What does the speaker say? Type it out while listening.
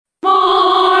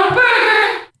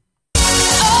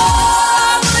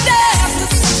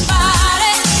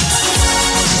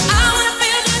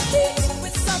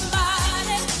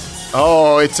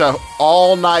it's a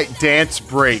all-night dance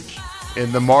break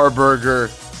in the Marburger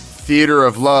Theater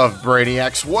of Love,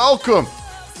 Brainiacs. Welcome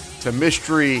to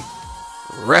Mystery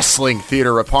Wrestling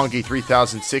Theater, Roppongi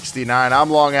 3069.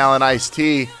 I'm Long Island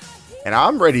Ice-T, and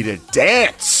I'm ready to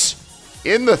dance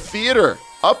in the theater,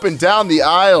 up and down the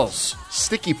aisles,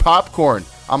 sticky popcorn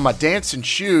on my dancing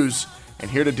shoes,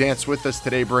 and here to dance with us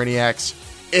today, Brainiacs,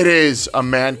 it is a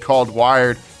man called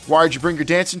Wired. Wired, you bring your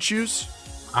dancing shoes?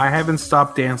 I haven't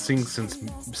stopped dancing since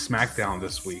SmackDown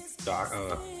this week,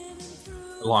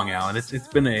 Long Island. It's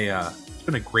been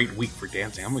a great week for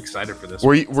dancing. I'm excited for this.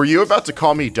 Were you about to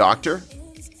call me doctor?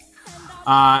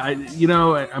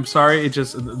 I'm sorry. It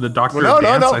just the doctor Well, of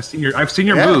dance. no. I've seen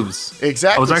your moves.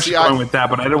 Exactly. I was actually going with that,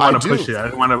 but I didn't want to push it. I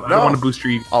didn't want to boost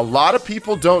your. A lot of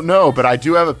people don't know, but I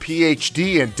do have a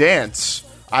PhD in dance.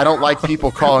 I don't like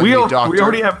people calling me doctor. We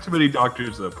already have too many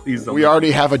doctors, though. Please don't. We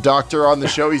already have a doctor on the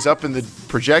show. He's up in the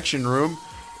projection room.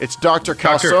 It's Dr.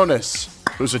 Calzones,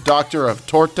 who's a doctor of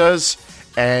tortas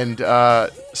and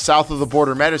south of the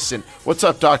border medicine. What's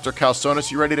up, Dr.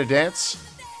 Calzones? You ready to dance?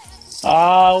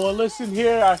 Well, listen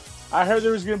here. I heard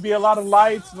there was going to be a lot of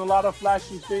lights and a lot of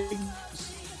flashy things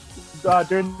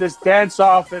during this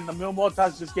dance-off, and the Mil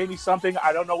Motas just gave me something.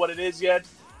 I don't know what it is yet,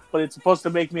 but it's supposed to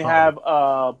make me have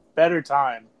a better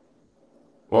time.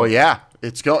 Well, yeah.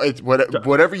 It's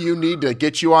whatever you need to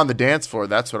get you on the dance floor.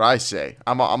 That's what I say.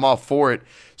 I'm all for it.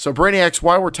 So, Brainiacs,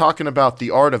 why we're talking about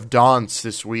the art of dance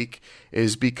this week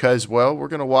is because, well, we're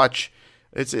going to watch.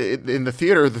 In the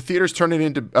theater. The theater's turning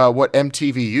into what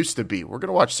MTV used to be. We're going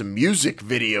to watch some music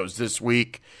videos this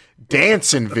week,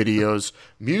 dancing videos,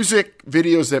 music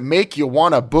videos that make you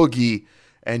want to boogie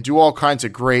and do all kinds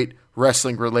of great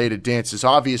wrestling-related dances.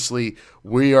 Obviously,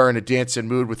 we are in a dancing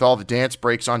mood with all the dance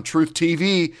breaks on Truth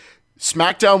TV.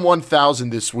 SmackDown 1000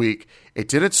 this week. It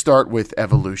didn't start with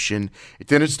Evolution. It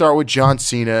didn't start with John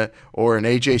Cena or an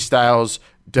AJ Styles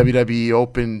WWE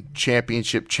Open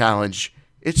Championship Challenge.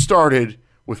 It started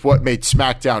with what made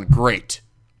SmackDown great.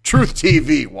 Truth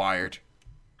TV, Wired.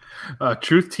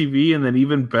 Truth TV, and then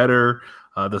even better,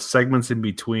 the segments in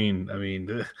between. I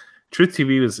mean, Truth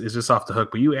TV is just off the hook,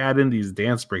 but you add in these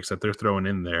dance breaks that they're throwing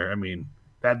in there. I mean,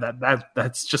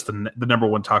 that's just the number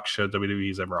one talk show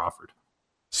WWE's ever offered.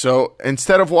 So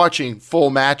instead of watching full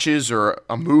matches or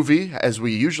a movie, as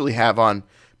we usually have on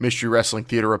Mystery Wrestling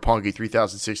Theater Roppongi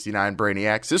 3069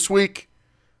 Brainiacs, this week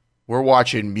we're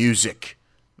watching music.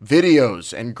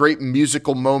 Videos and great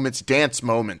musical moments, dance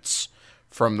moments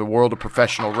from the world of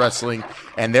professional wrestling.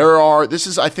 And this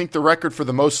is, I think, the record for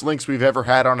the most links we've ever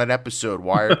had on an episode,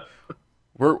 Wired.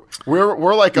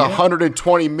 We're like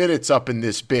 120 minutes up in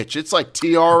this bitch. It's like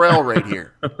TRL right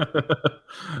here.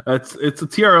 It's a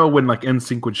TRL when like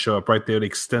NSYNC would show up, right? They would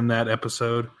extend that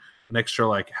episode an extra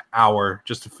like hour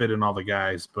just to fit in all the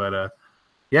guys. But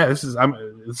yeah, this is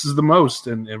the most,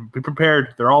 and be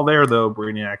prepared. They're all there though,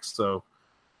 Brainiacs. So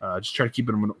just try to keep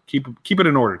it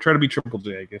in order. Try to be Triple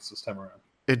J, I guess, this time around.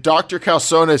 Dr.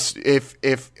 Calzones,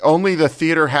 if only the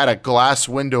theater had a glass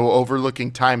window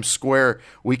overlooking Times Square,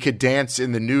 we could dance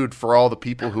in the nude for all the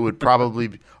people who would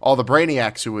probably, all the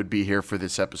Brainiacs who would be here for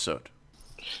this episode.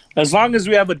 As long as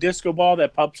we have a disco ball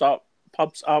that pops out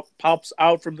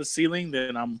from the ceiling,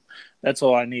 then that's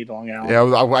all I need, Long Island. Yeah,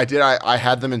 I did. I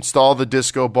had them install the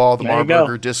disco ball, the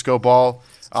Marburger disco ball.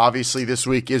 Obviously, this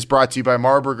week is brought to you by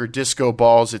Marburger Disco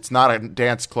Balls. It's not a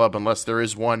dance club unless there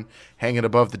is one hanging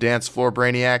above the dance floor,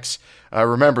 Brainiacs.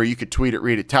 Remember, you could tweet it,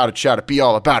 read it, tout it, shout it, be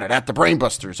all about it at the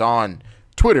Brainbusters on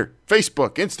Twitter,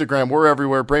 Facebook, Instagram. We're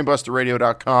everywhere,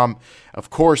 brainbusterradio.com. Of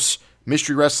course,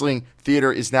 Mystery Wrestling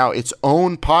Theater is now its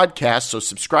own podcast, so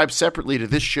subscribe separately to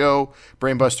this show,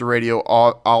 Brainbuster Radio,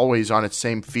 always on its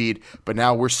same feed. But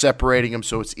now we're separating them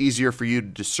so it's easier for you to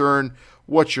discern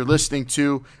what you're listening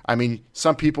to. I mean,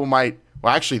 some people might.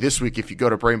 Well, actually, this week, if you go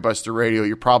to Brainbuster Radio,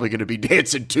 you're probably going to be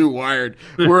dancing too, Wired.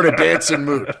 We're in a dancing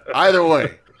mood. Either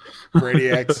way,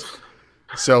 Brainiacs.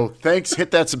 So thanks.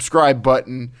 Hit that subscribe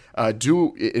button.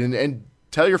 And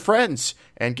tell your friends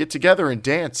and get together and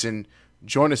dance and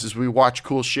join us as we watch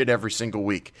cool shit every single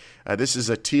week. This is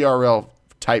a TRL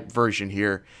type version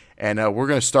here. And we're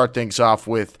going to start things off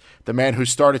with the man who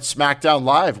started SmackDown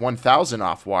Live 1000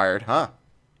 off, Wired, huh?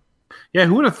 Yeah,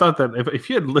 who would have thought that if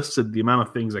you had listed the amount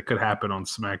of things that could happen on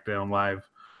SmackDown Live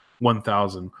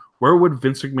 1000, where would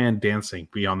Vince McMahon dancing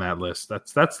be on that list?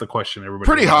 That's the question everybody.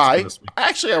 Pretty high.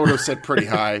 Actually, I would have said pretty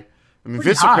high. I mean,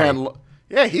 Vince McMahon,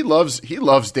 yeah, he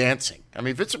loves dancing. I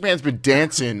mean, Vince McMahon's been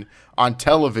dancing on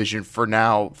television for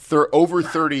now over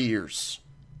 30 years.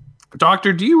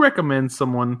 Doctor, do you recommend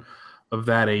someone of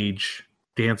that age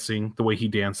dancing the way he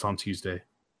danced on Tuesday?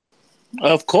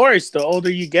 Of course. The older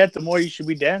you get, the more you should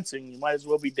be dancing. You might as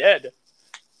well be dead.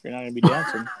 You're not going to be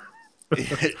dancing.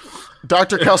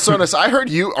 Dr. Calzones,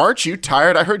 aren't you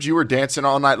tired? I heard you were dancing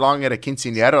all night long at a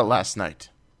quinceañera last night.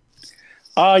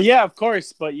 Yeah, of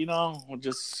course. But,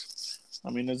 there's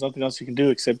nothing else you can do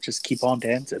except just keep on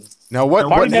dancing. Now,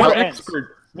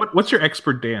 what's your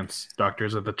expert dance, Doctor?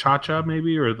 Is it the cha-cha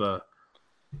maybe, or the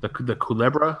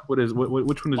culebra?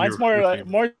 Which one is Mine's more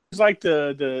like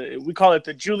the we call it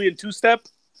the Julian two-step,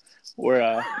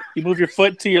 where you move your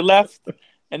foot to your left,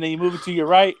 and then you move it to your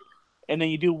right, and then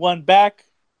you do one back,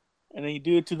 and then you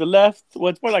do it to the left. Well,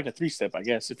 it's more like a three-step, I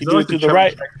guess. If you do it to the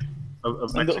right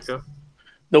of Mexico,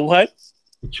 the what?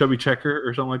 Chubby checker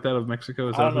or something like that of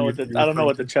Mexico. I don't know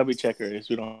what the chubby checker is.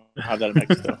 We don't have that in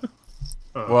Mexico.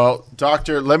 Well,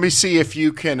 Doctor, let me see if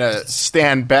you can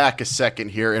stand back a second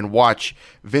here and watch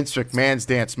Vince McMahon's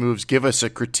dance moves. Give us a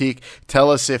critique.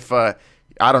 Tell us if,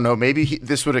 maybe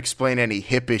this would explain any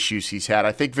hip issues he's had.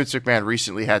 I think Vince McMahon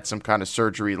recently had some kind of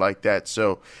surgery like that.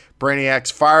 So,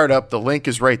 Brainiacs, fired up. The link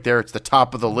is right there. It's the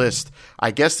top of the list.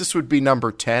 I guess this would be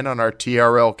number 10 on our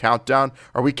TRL countdown.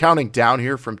 Are we counting down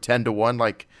here from 10 to 1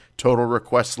 like Total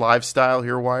Request Live style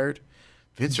here, Wired?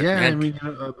 Vince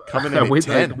McMahon coming in at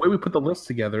 10. The way we put the list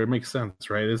together, it makes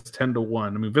sense, right? It's 10 to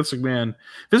 1. I mean, Vince McMahon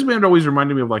always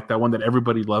reminded me of like that one that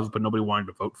everybody loved but nobody wanted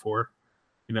to vote for.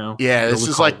 Yeah, this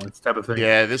is like type of thing.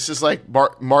 Yeah, this is like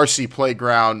Marcy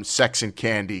Playground, Sex and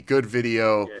Candy. Good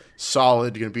video,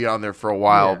 solid, going to be on there for a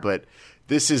while. Yeah. But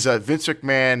this is a Vince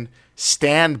McMahon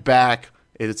Stand Back.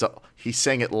 He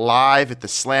sang it live at the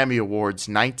Slammy Awards,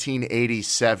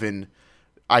 1987.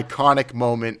 Iconic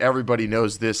moment. Everybody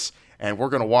knows this, and we're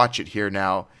going to watch it here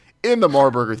now in the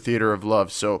Marburger Theater of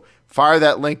Love. So fire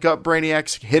that link up,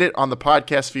 Brainiacs. Hit it on the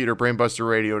podcast feed or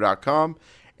brainbusterradio.com.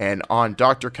 And on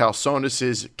Dr.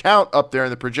 Calzones' count up there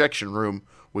in the projection room,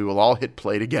 we will all hit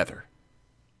play together.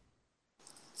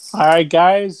 All right,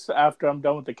 guys. After I'm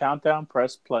done with the countdown,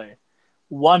 press play.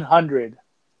 100,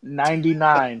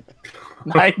 99,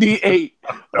 98.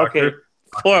 Okay,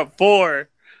 4,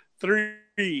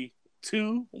 3,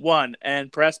 2, 1,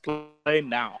 and press play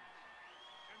now.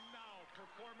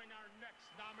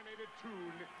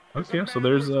 Okay, so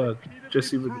there's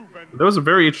Jesse. That was a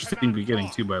very interesting beginning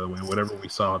too, by the way. Whatever we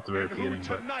saw at the very beginning,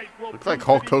 but looked like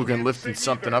Hulk Hogan lifting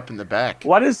something up in the back.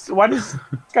 Why does this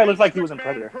guy look like he was in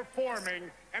Predator?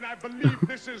 Performing, and I believe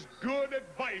this is good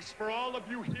advice for all of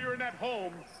you here and at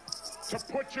home to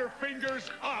put your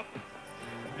fingers up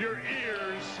your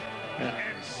ears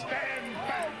and stand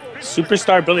back.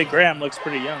 Superstar Billy Graham looks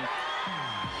pretty young.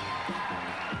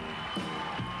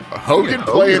 Hogan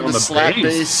playing the slap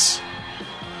bass.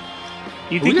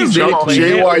 You think he's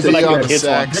JYD on the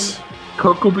sax?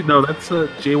 No, that's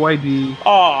JYD.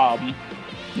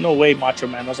 No way Macho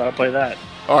Man knows how to play that.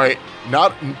 All right,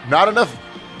 not enough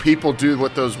people do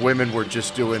what those women were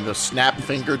just doing, the snap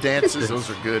finger dances. Those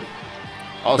are good.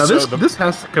 Also, now this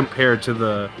has to compare to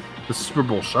the Super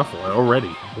Bowl Shuffle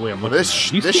already. The way I'm looking this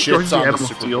shit's on the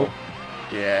Super Bowl.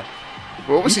 Yeah.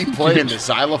 What was he playing? The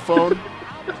xylophone?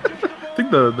 I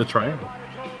think the triangle.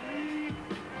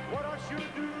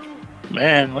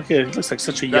 Man, look at it. He looks like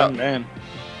such a young man.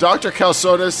 Dr.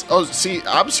 Calzones.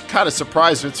 I'm kind of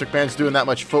surprised Vince McMahon's doing that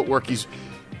much footwork.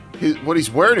 What he's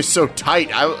wearing is so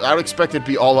tight. I would expect it to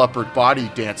be all upper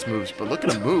body dance moves, but look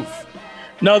at him move.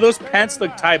 No, those pants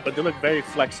look tight, but they look very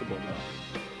flexible, though.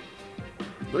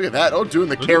 Look at that. Doing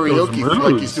the karaoke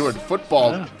like he's doing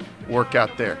football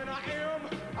workout there.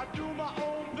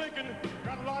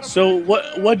 So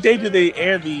what day do they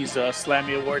air these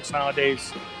Slammy Awards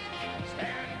nowadays?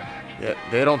 Yeah,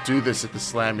 they don't do this at the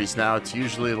Slammies now. It's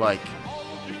usually like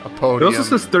a podium. It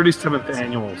also says 37th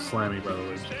annual Slammy, by the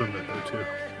way. Just putting that there,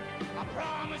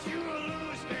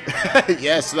 too.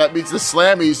 Yeah, so that means the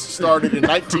Slammies started in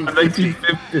 1950.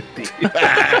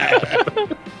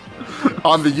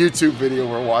 On the YouTube video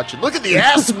we're watching. Look at the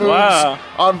ass moves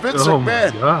on Vince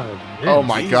McMahon. Oh,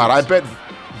 my God. I bet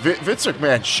Vince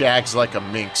McMahon shags like a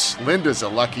minx. Linda's a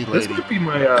lucky lady. This might be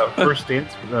my first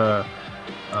dance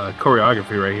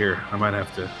choreography right here. I might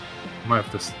have to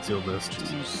steal this.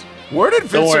 Jeez. Where did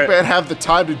Vince McMahon have the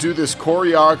time to do this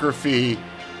choreography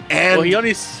and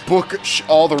book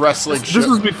all the wrestling? This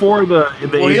was before the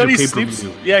age of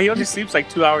pay-per-view. Yeah, he only sleeps like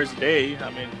 2 hours a day.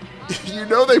 I mean,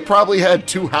 they probably had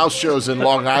 2 house shows in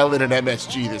Long Island and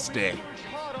MSG this day.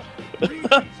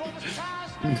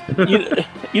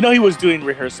 He was doing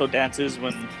rehearsal dances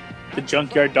when the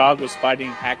Junkyard Dog was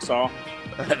fighting Hacksaw.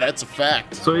 That's a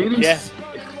fact. So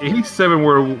 87,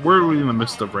 where are we in the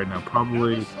midst of right now?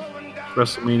 Probably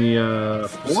WrestleMania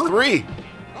 4? 3.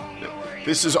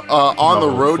 This is on the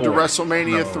road 4. To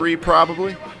WrestleMania 3,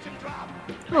 probably.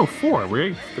 No, 4.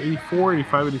 We're 84,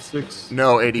 85, 86.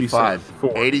 No, 85.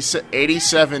 87.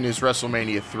 87 is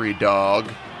WrestleMania 3,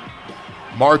 dog.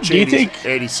 March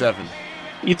 87.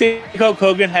 You think Hulk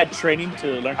Hogan had training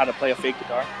to learn how to play a fake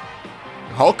guitar?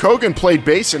 Hulk Hogan played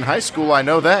bass in high school, I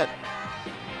know that.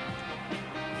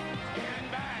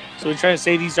 So we're trying to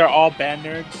say these are all band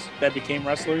nerds that became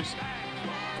wrestlers?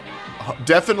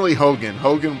 Definitely Hogan.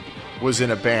 Hogan was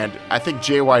in a band. I think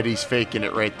JYD's faking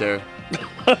it right there.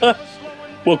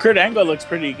 Well, Kurt Angle looks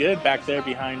pretty good back there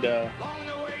behind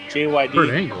JYD.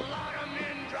 Kurt Angle?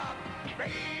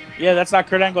 Yeah, that's not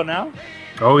Kurt Angle now?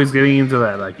 Oh, he's getting into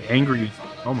that, like, angry.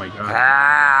 Oh, my God.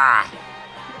 Ah!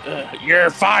 You're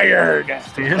fired!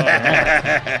 Stand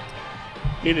back.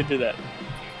 He didn't do that.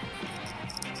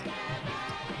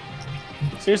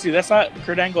 Seriously, that's not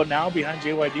Kurt Angle now behind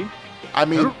JYD? I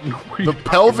mean, the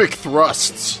pelvic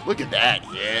thrusts. Look at that,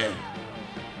 yeah.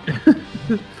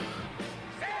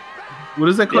 What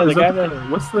is that called? Yeah,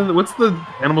 what's the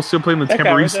animal still playing the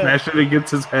tambourine smashing it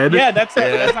against his head? Yeah, that's it.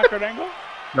 That's not Kurt Angle?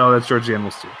 No, that's George the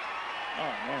Animal Steel.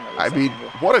 Oh, man. I mean,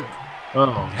 what a...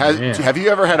 man. Have you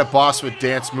ever had a boss with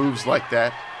dance moves like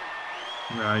that?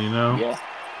 No, you know. Yeah.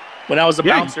 When I was a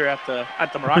bouncer at the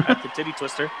Titty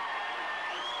Twister.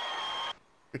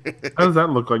 How does that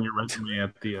look on your resume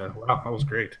at the... wow, that was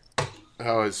great.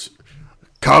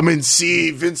 Come and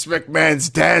see Vince McMahon's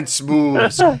dance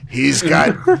moves. He's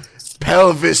got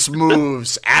pelvis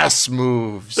moves, ass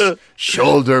moves,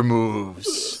 shoulder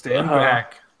moves. Stand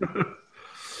back.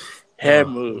 Head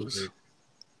moves.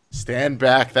 Stand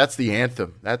back. That's the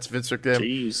anthem. That's Vince McMahon.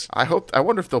 Jeez. I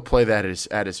wonder if they'll play that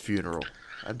at his funeral.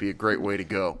 That'd be a great way to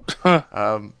go.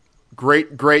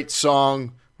 Great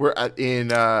song. We're in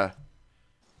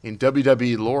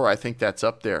WWE lore. I think that's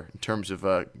up there in terms of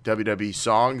WWE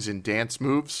songs and dance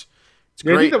moves. It's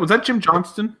great. I think was that Jim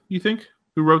Johnston? You think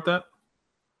who wrote that?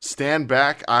 Stand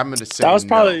back. I'm going to say that was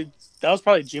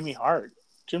probably Jimmy Hart.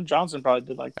 Jim Johnson probably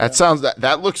did like that.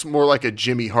 That looks more like a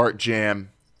Jimmy Hart jam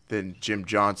than Jim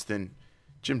Johnston.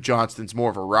 Jim Johnston's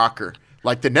more of a rocker.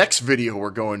 Like the next video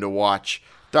we're going to watch.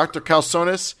 Dr.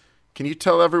 Calzones, can you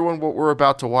tell everyone what we're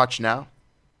about to watch now?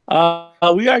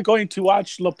 We are going to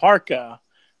watch La Parka.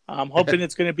 I'm hoping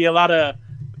it's going to be a lot of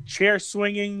chair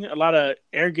swinging, a lot of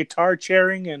air guitar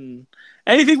chairing, and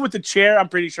anything with the chair. I'm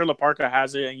pretty sure La Parka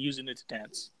has it and using it to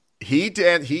dance. He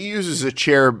uses a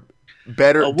chair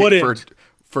better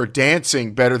for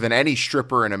dancing better than any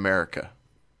stripper in America,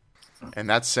 and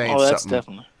that's saying something. That's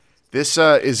definitely. This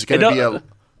is going to be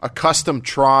a custom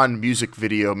Tron music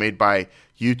video made by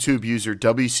YouTube user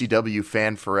WCW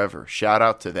Fan Forever. Shout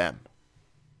out to them.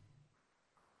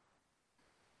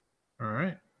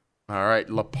 All right,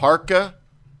 La Parka,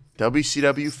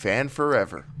 WCW Fan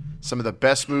Forever. Some of the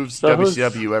best moves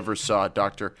WCW ever saw,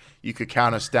 Doctor. You could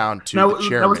count us down to the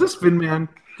chairman. Now, was this Vin Man?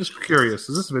 Just curious.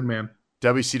 Is this Vin Man?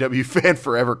 WCW Fan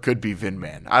Forever could be Vin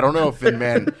Man. I don't know if Vin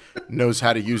Man knows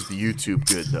how to use the YouTube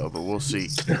good, though, but we'll see.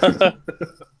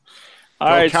 All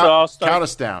right, so I'll start. Count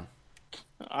us down.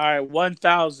 All right,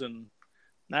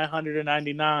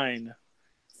 1,999.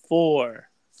 4,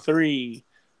 3,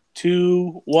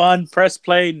 2, 1. Press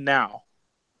play now.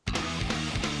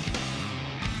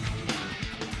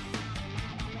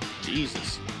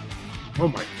 Jesus. Oh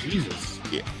my Jesus.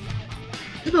 Yeah.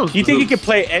 You think he can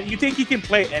play? You think he can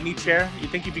play any chair? You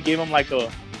think if you gave him like a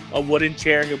wooden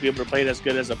chair, he'll be able to play it as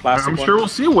good as a plastic one? I'm sure we'll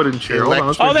see a wooden chair. There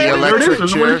it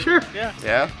is. Chair. Yeah.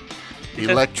 Yeah. The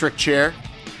electric chair.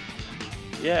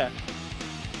 Yeah.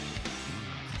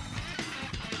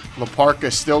 La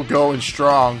Parka still going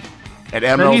strong at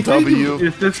MLW.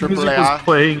 If this music was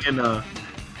playing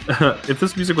if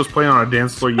this music was playing on a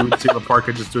dance floor, you would see La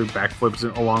Parka just doing backflips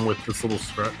along with this little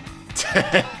strut.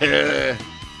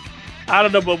 I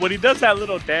don't know, but when he does that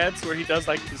little dance where he does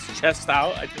like his chest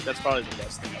out, I think that's probably the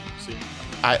best thing I've ever seen.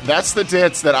 That's the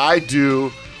dance that I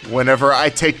do whenever I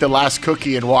take the last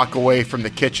cookie and walk away from the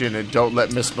kitchen and don't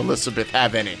let Miss Melissabeth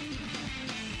have any.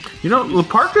 You know, La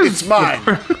Parka's... It's mine.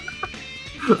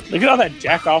 Look at all that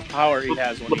jack-off power he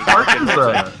has when La Parka's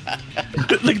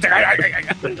Look at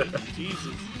that.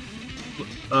 Jesus.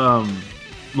 La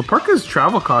Parka's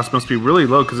travel cost must be really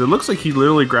low because it looks like he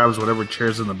literally grabs whatever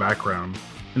chair's in the background,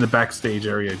 in the backstage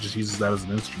area, just uses that as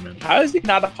an instrument. How is he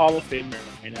not a Hall of Famer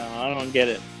right now? I don't get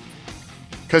it.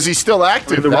 Because he's still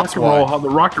active. I mean, the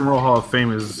Rock and Roll Hall of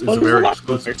Fame is a very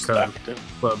exclusive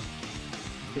club.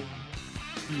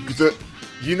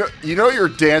 You know your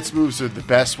dance moves are the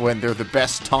best when they're the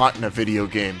best taunt in a video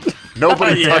game.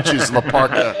 Nobody touches La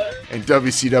Parka and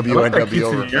WCW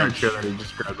NWO. That chair that he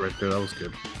just grabbed right there. That was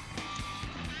good.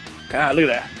 God, look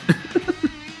at that.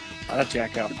 That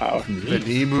jack out power. The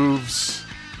knee moves.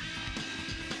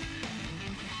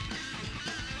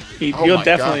 He'll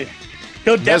definitely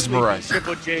Mesmerized.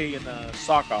 Triple J in the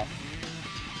sock off.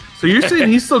 So you're saying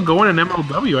he's still going in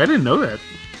MLW? I didn't know that.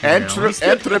 And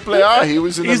Triple A, he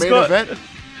was in the main event.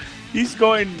 He's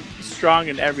going strong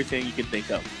in everything you can think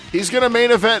of. He's going to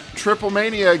main event Triple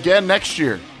Mania again next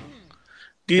year.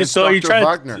 So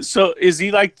is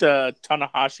he like the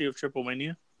Tanahashi of Triple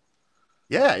Mania?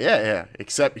 Yeah.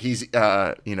 Except he's,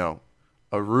 a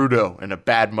rudo and a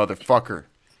bad motherfucker.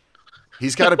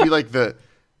 He's got to be like the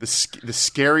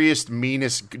scariest,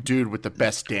 meanest dude with the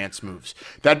best dance moves.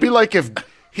 That'd be like if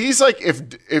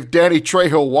Danny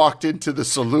Trejo walked into the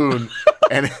saloon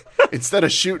and instead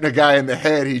of shooting a guy in the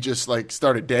head, he just like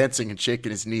started dancing and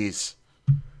shaking his knees.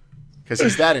 Because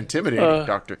he's that intimidating,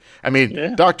 Doctor. I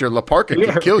mean, Dr. Laparca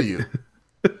could kill you.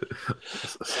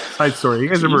 Side story. You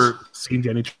guys ever seen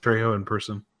Danny Trejo in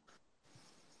person?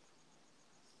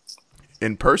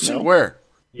 In person? No. Where?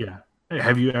 Yeah. Hey,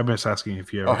 have you? I'm just asking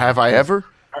if you ever. Oh, have I ever?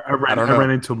 I ran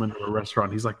into him in a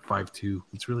restaurant. He's like 5'2".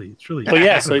 It's really. Oh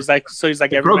yeah, so he's like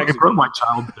it broke my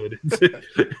childhood.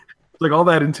 It's like all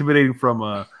that intimidating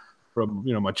from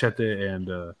Machete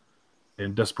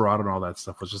and Desperado and all that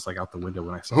stuff was just like out the window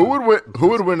when I saw. Who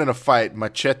would win in a fight,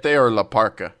 Machete or La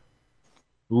Parca?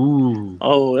 Ooh.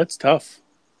 Oh, that's tough.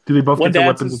 Do they both get their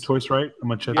weapons of choice, right? A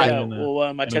machete.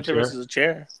 Yeah. Machete versus a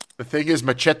chair. The thing is,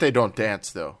 Machete don't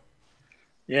dance though.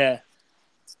 Yeah.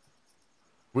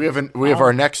 We have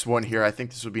our next one here. I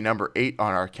think this will be number 8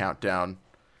 on our countdown,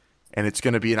 and it's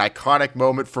going to be an iconic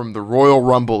moment from the Royal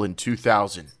Rumble in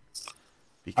 2000.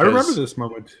 I remember this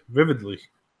moment vividly.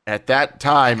 At that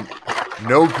time,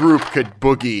 no group could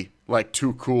boogie like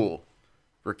Too Cool.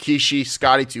 Rikishi,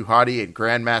 Scotty 2 Hotty, and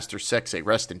Grandmaster Sexay,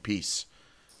 rest in peace.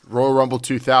 Royal Rumble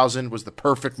 2000 was the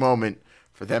perfect moment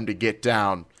for them to get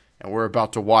down, and we're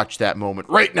about to watch that moment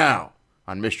right now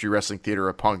on Mystery Wrestling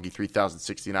Theater Roppongi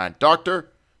 3069. Doctor,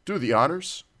 do the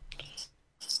honors.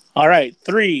 All right,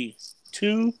 3,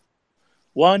 2,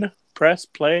 1, press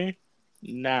play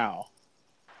now.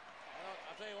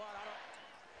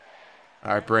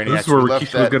 All right, Brainiac. This is where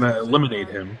Rikishi was going to eliminate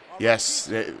him. Yes,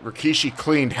 Rikishi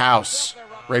cleaned house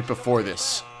right before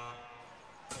this.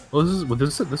 Well,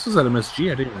 this was at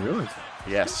MSG. I didn't even realize that.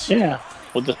 Yes. Yeah,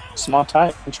 with the small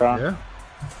Titantron. Yeah.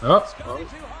 Oh.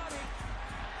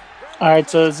 All right,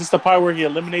 so is this the part where he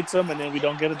eliminates him and then we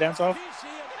don't get a dance-off?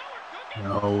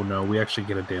 No, we actually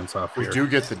get a dance-off here. We do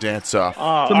get the dance-off.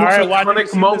 All the most right, why iconic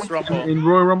didn't you moment see this Rumble? in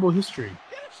Royal Rumble history.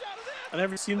 I've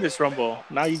never seen this Rumble.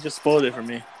 Now you just spoiled it for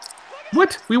me.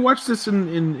 What? We watched this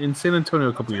in San Antonio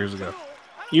a couple years ago.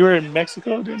 You were in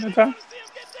Mexico during that time?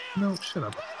 No, shut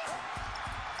up.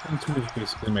 San Antonio is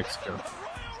basically Mexico.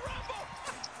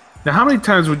 Now, how many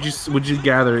times would you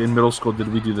gather in middle school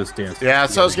did we do this dance? Yeah,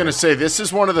 so I was going to say, this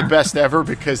is one of the best ever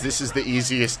because this is the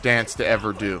easiest dance to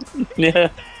ever do. Yeah.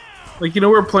 Like, we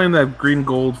were playing that green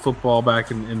gold football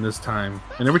back in this time,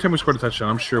 and every time we scored a touchdown,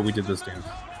 I'm sure we did this dance.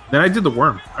 Then I did the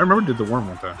worm. I remember I did the worm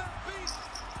one time.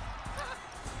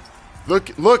 Look,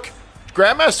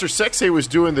 Grandmaster Sexay was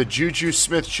doing the Juju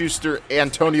Smith-Schuster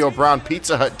Antonio Brown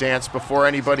Pizza Hut dance before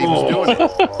anybody was doing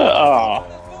it.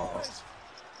 Oh.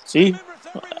 See?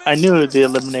 I knew they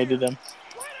eliminated him.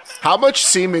 How much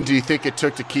semen do you think it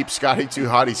took to keep Scotty 2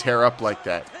 Hotty's hair up like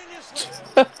that?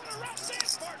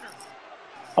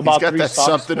 He's got that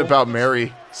something about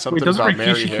Mary. Something about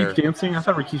Mary hair. Rikishi keep dancing? I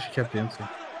thought Rikishi kept dancing.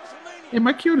 Hey,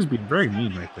 Mike Chioda's being very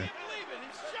mean right there.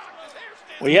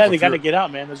 Well, yeah, they got to get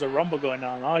out, man. There's a Rumble going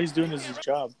on. All he's doing is his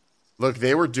job. Look,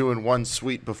 they were doing one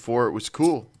sweet before it was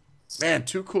cool. Man,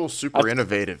 Too Cool, super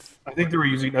innovative. I think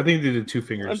they did 2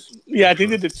 fingers. Yeah, I think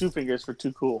they did 2 fingers for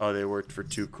Too Cool. Oh, they worked for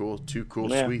Too Cool. Too Cool,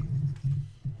 Man. sweet.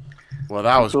 Well,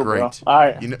 that was great. Bro. All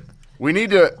right. We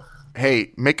need to,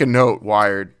 make a note,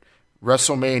 Wired.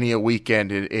 WrestleMania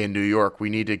weekend in New York, we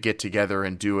need to get together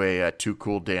and do a Too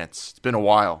Cool dance. It's been a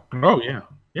while. Oh, yeah.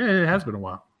 Yeah, it has been a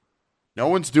while. No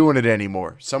one's doing it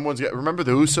anymore. Remember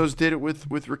the Usos did it with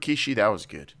Rikishi? That was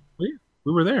good.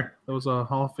 We were there. That was a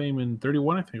Hall of Fame in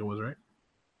 31, I think it was, right?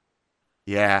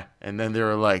 Yeah, and then they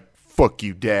were like, fuck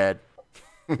you, Dad.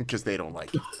 Because they don't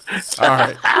like it. All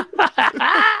right.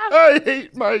 I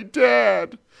hate my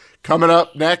dad. Coming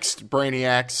up next,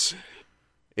 Brainiacs,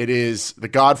 it is the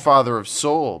Godfather of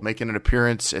Soul making an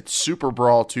appearance at Super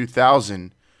Brawl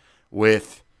 2000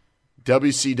 with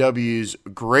WCW's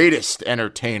greatest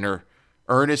entertainer,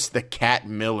 Ernest the Cat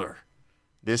Miller.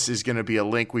 This is going to be a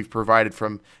link we've provided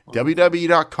from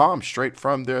WWE.com, straight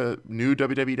from the new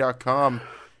WWE.com.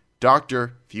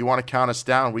 Doctor, if you want to count us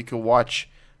down, we could watch,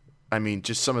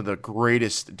 just some of the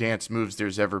greatest dance moves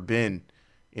there's ever been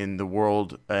in the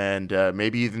world and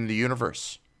maybe even the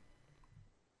universe.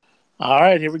 All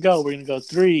right, here we go. We're going to go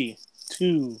 3,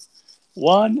 2,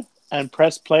 1, and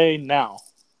press play now.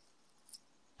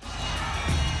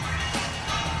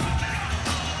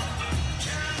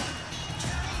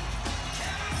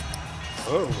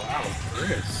 Oh, wow,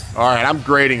 Chris. All right, I'm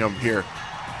grading him here.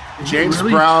 James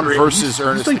Brown versus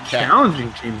Ernest the Cat.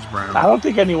 Challenging James Brown. I don't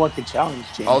think anyone can challenge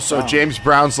James Also, Brown. James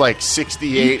Brown's like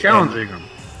 68. He's challenging him.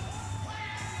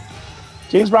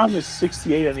 James Brown is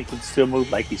 68 and he can still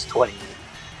move like he's 20.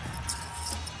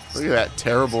 Look at that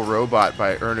terrible robot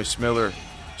by Ernest Miller,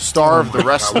 star of The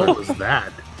Wrestler. What was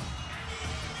that?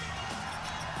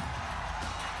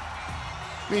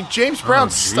 I mean, James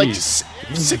Brown's like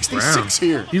 66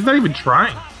 here. He's not even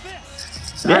trying.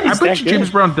 I bet you James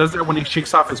Brown does that when he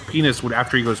shakes off his penis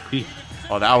after he goes pee.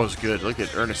 Oh, that was good. Look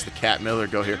at Ernest the Cat Miller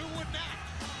go here.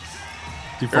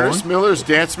 Falling? Ernest Miller's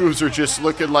dance moves are just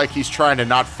looking like he's trying to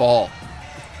not fall.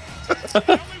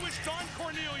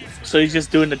 So he's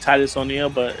just doing the Titus O'Neil,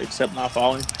 but except not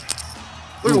falling.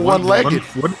 Look at one-legged.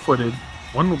 One-footed.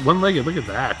 One-legged. Look at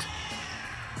that.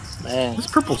 Man. This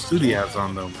purple suit he has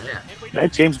on, though, man.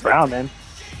 That James Brown, man.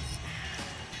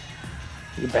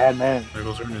 He's a bad man. There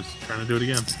goes Ernest trying to do it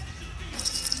again.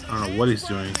 I don't know what he's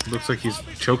doing. Looks like he's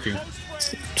choking.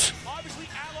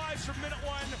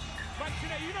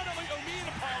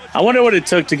 I wonder what it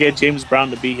took to get James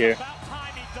Brown to be here.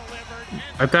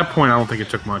 At that point, I don't think it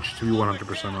took much, to be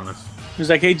 100% honest. He's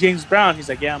like, hey, James Brown. He's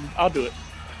like, yeah, I'll do it.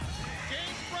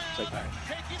 It's like, all right.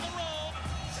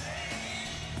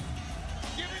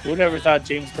 Who never thought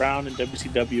James Brown and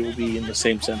WCW would be in the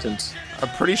same sentence? I'm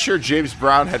pretty sure James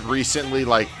Brown had recently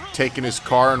taken his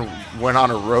car and went on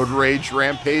a road rage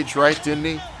rampage, right? Didn't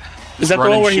he? Is that the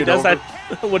one where he does that?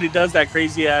 When he does that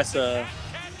crazy ass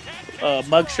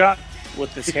mugshot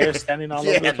with his hair standing all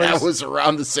over the place? Yeah, that was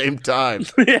around the same time.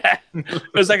 Yeah, it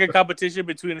was like a competition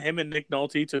between him and Nick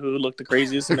Nolte to who looked the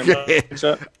craziest in the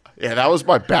mugshot. Yeah, that was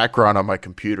my background on my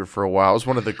computer for a while. It was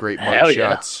one of the great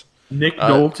mugshots. Yeah. Nick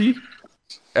Nolte.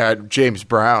 James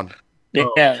Brown.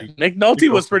 Yeah, Nick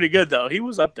Nolte was pretty good though. He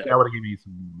was up there. That would have given me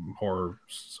some horror,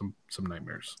 some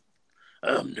nightmares.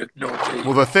 Nick Nolte.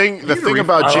 Well, the thing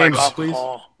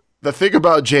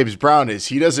about James Brown is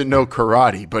he doesn't know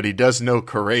karate, but he does know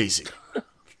crazy.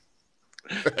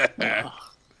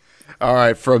 All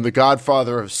right, from the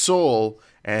Godfather of Soul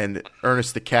and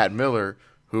Ernest the Cat Miller,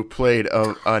 who played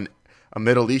a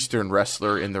Middle Eastern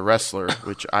wrestler in The Wrestler,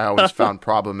 which I always found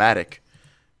problematic.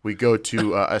 We go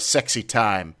to a sexy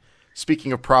time.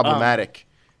 Speaking of problematic,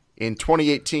 in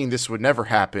 2018, this would never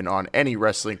happen on any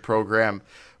wrestling program.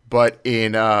 But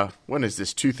in, when is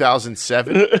this,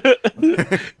 2007?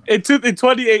 in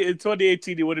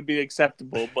 2018, it wouldn't be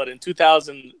acceptable. But in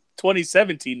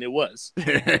 2017, it was.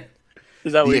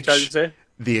 Is that what you're trying to say?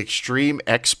 The Extreme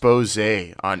Expose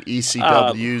on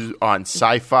ECW on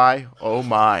Sci-Fi. Oh,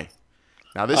 my.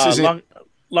 Now, this is Long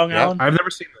Island? I've never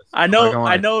seen this. I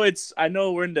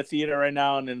know we're in the theater right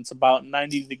now and it's about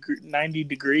 90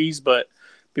 degrees, but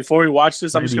before we watch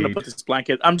this, I'm just gonna put this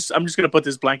blanket. I'm just gonna put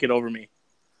this blanket over me.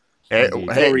 Don't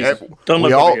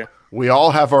look over here. We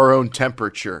all have our own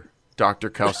temperature, Dr.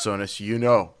 Calzones. You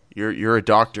know. You're a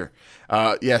doctor.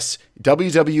 Yes,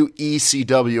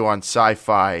 WWECW on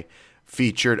Sci-Fi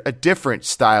featured a different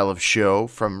style of show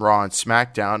from Raw and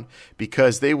SmackDown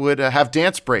because they would have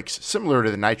dance breaks similar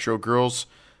to the Nitro Girls.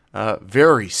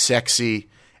 Very sexy,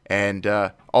 and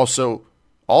also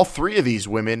all three of these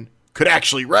women could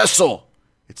actually wrestle.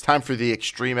 It's time for the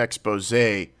Extreme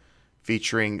Expose,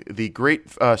 featuring the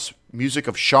great music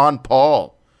of Sean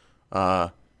Paul.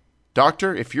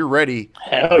 Doctor, if you're ready,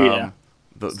 hell yeah.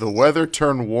 The weather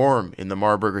turned warm in the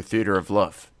Marburger Theater of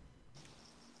Love.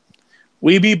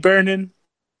 We be burning,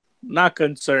 not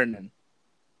concerning.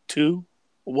 2,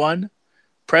 1,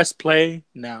 press play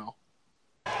now.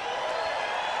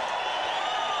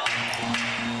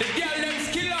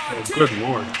 Good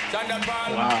lord!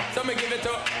 Wow.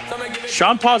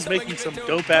 Sean Paul's making some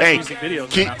dope ass music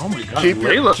videos. Oh my god!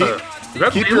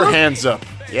 Keep your hands up.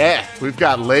 Yeah, we've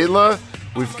got Layla.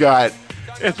 We've got.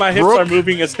 If my hips are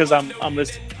moving, it's because I'm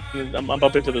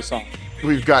up into the song.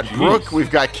 We've got Brooke. We've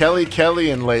got Kelly,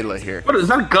 and Layla here. What is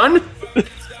that, a gun?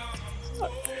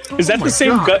 Is that the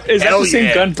same gun? Is that the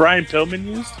same gun Brian Pillman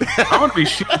used? I'm gonna be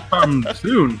shooting something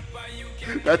soon.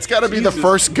 That's got to be the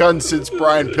first gun since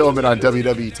Brian Pillman on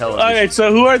WWE television. All right,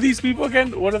 so who are these people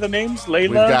again? What are the names? Layla?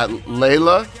 We've got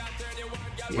Layla.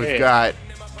 Yeah. We've got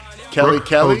Kelly,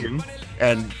 Hogan.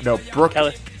 And Brooke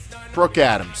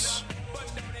Adams.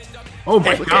 Oh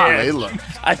my god,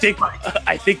 Layla. I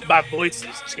think my voice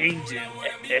is changing.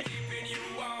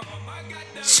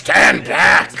 Stand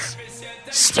back.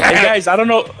 Hey guys, I don't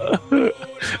know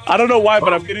why,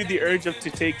 but I'm getting the urge to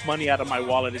take money out of my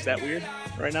wallet. Is that weird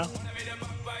right now?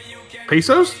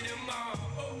 Pesos?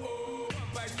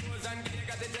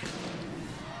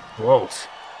 Whoa.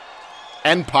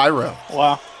 And pyro.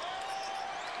 Wow.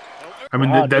 I mean,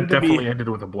 Wow, that WWE definitely ended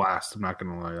with a blast. I'm not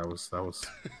gonna lie. That was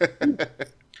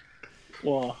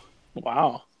Well,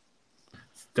 wow.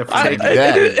 definitely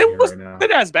It wasn't right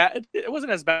now. as bad. It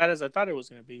wasn't as bad as I thought it was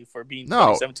going to be for being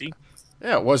No. 2017.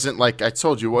 Yeah, it wasn't like I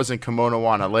told you. It wasn't Kimono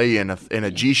Wanalei in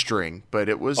a G-string, but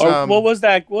it was. Or what was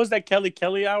that? What was that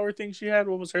Kelly hour thing she had?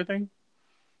 What was her thing?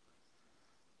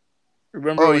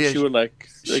 Remember when she would like?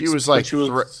 She was like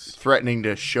threatening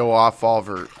to show off all of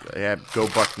her. Go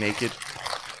buck naked.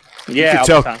 Yeah, you all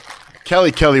could the tell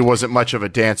time. Kelly wasn't much of a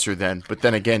dancer then, but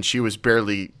then again, she was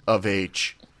barely of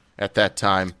age at that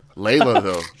time. Layla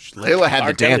though, Layla had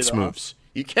the dance moves.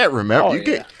 You can't remember.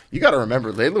 Oh, You got to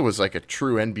remember, Layla was like a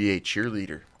true NBA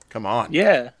cheerleader. Come on.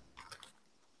 Yeah.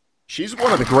 She's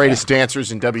one of the greatest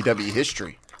dancers in WWE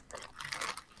history.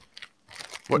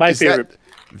 My favorite.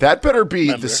 That better be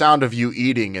member. the sound of you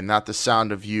eating and not the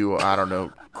sound of you, I don't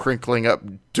know, crinkling up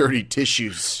dirty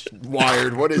tissues.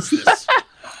 Wired. What is this?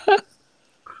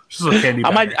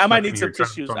 I might need some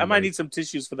tissues. I might need some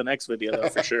tissues for the next video, though,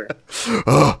 for sure.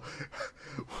 Oh,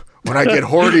 when I get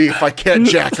horny, if I can't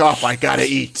jack off, I gotta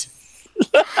eat.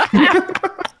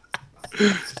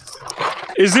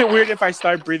 Is it weird if I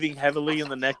start breathing heavily in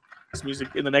the next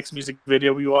music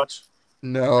video we watch?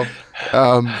 No.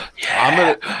 I'm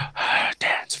gonna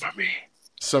dance for me.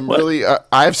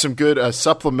 I have some good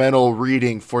supplemental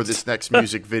reading for this next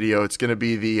music video. It's going to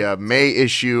be the May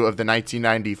issue of the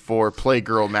 1994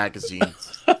 Playgirl magazine.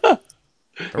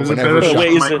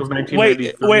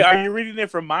 Wait, are you reading it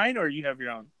from mine or you have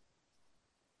your own?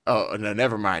 Oh, no,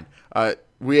 never mind.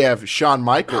 We have Shawn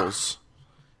Michaels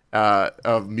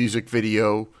of music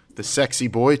video, The Sexy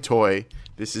Boy Toy.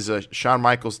 This is a Shawn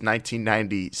Michaels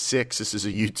 1996. This is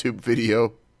a YouTube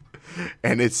video,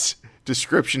 and its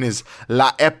description is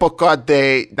La Época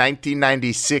de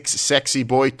 1996 Sexy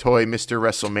Boy Toy Mr.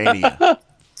 WrestleMania.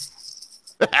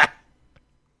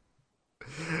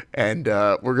 And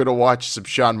we're going to watch some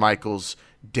Shawn Michaels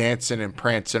dancing and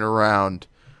prancing around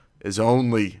as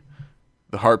only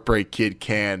the Heartbreak Kid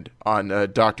can on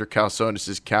Dr.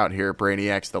 Calzones' account here at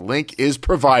Brainiacs. The link is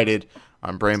provided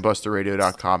on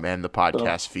BrainbusterRadio.com and the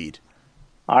podcast feed.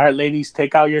 All right, ladies,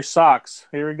 take out your socks.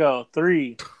 Here we go.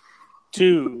 3,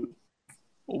 2,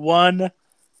 1,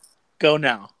 go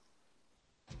now.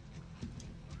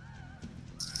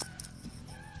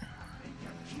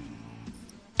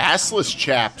 Assless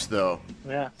chaps, though.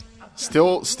 Yeah.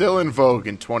 Still in vogue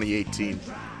in 2018.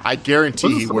 I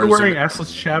guarantee he wears wearing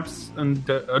assless chaps. And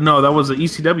no, that was an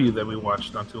ECW that we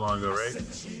watched not too long ago, right?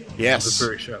 Yes. The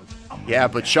very show. Yeah,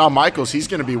 but Shawn Michaels, he's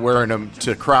going to be wearing them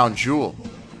to Crown Jewel.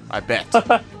 I bet.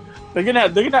 They're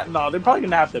probably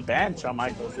gonna have to ban Shawn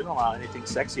Michaels. They don't allow anything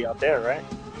sexy out there, right?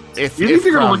 Do you think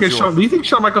they're gonna look at Shawn? Do you think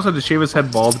Shawn Michaels had to shave his head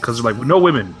bald because they're like, no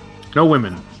women?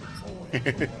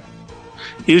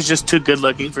 He was just too good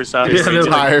looking for South. Yeah, they're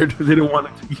tired. They didn't want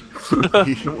it to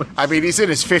be. I mean, he's in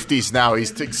his 50s now.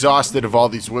 He's exhausted of all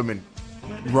these women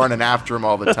running after him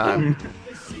all the time.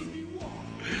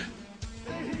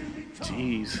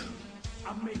 Jeez.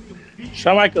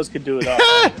 Shawn Michaels could do it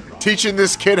all. Teaching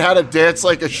this kid how to dance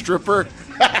like a stripper.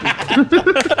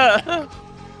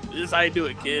 This is how you do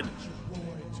it, kid.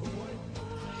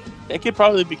 That kid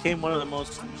probably became one of the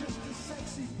most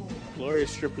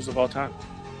glorious strippers of all time.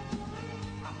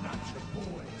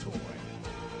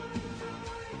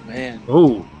 Man.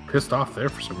 Oh, pissed off there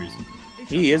for some reason.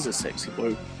 He is a sexy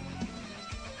boy.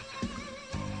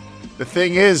 The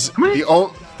thing is,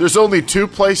 there's only two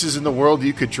places in the world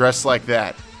you could dress like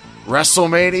that.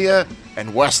 WrestleMania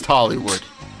and West Hollywood.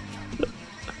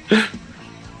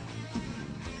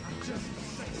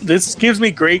 This gives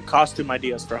me great costume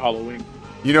ideas for Halloween.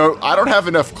 You know, I don't have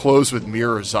enough clothes with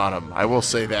mirrors on them. I will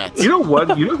say that. You know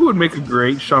what? You know who would make a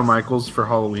great Shawn Michaels for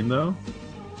Halloween, though?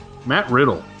 Matt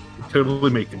Riddle would totally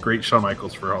make a great Shawn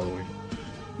Michaels for Halloween.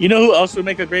 You know who else would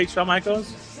make a great Shawn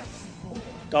Michaels?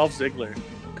 Dolph Ziggler.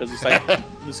 Because he's like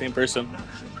the same person.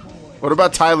 What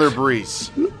about Tyler Breeze?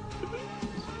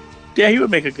 Yeah, he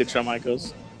would make a good Shawn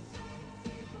Michaels.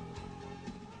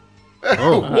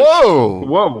 Oh.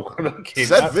 Whoa. Is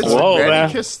that Vince McMahon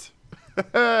kissed?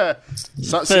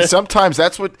 See, sometimes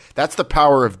that's the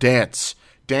power of dance.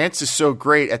 Dance is so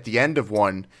great at the end of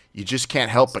one, you just can't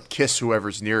help but kiss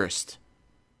whoever's nearest.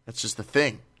 That's just the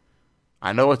thing.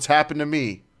 I know it's happened to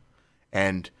me.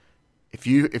 And if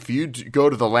you go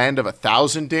to the land of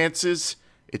 1,000 dances,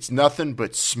 it's nothing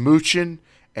but smooching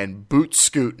and boot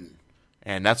scooting.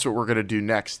 And that's what we're going to do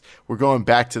next. We're going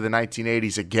back to the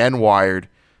 1980s again, Wired.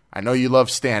 I know you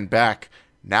love Stand Back.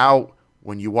 Now,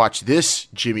 when you watch this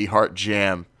Jimmy Hart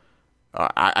jam,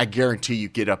 I guarantee you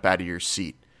get up out of your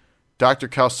seat. Dr.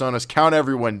 Calzones, count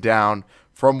everyone down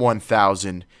from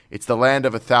 1,000. It's the Land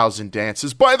of 1,000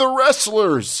 Dances by the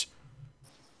Wrestlers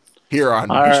here on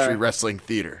Mystery Wrestling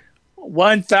Theater.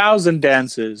 1,000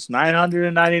 dances,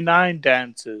 999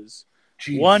 dances,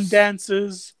 Jeez. 1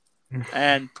 dances,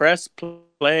 and press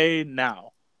play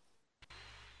now.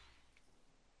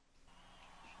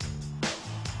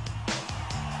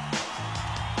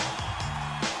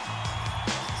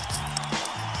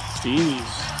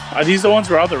 Jeez. Are these the ones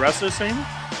where all the wrestlers sing?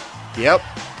 Yep.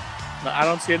 No, I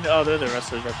don't see any. Oh, they're the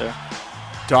wrestlers right there.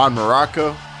 Don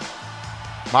Morocco,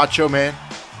 Macho Man.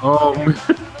 Oh,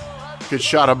 Good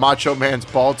shot of Macho Man's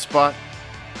bald spot.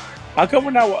 How come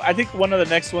we're not? I think one of the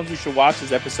next ones we should watch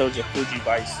is episodes of Fuji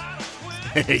Vice.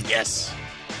 Yes,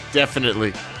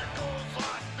 definitely.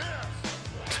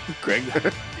 Greg.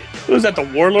 Was that the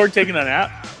Warlord taking a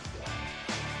nap?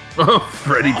 oh,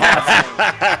 Freddie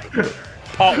Bass.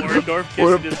 Paul Orndorff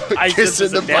kissing his biceps.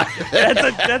 Kissing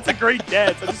the That's a great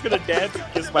dance. I'm just gonna dance and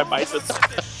kiss my biceps.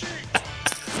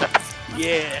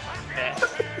 Yeah.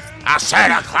 I said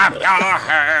to clap your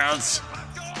hands.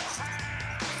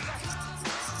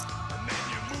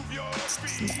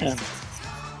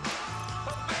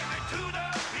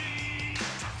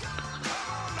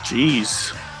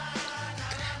 Jeez.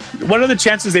 What are the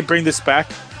chances they bring this back?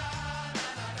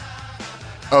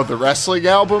 Oh, the wrestling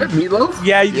album? Meatloaf?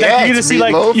 Yeah, Yeah, you're gonna it's see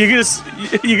Meatloaf.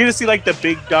 like you're gonna see like the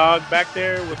big dog back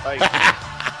there with like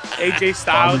AJ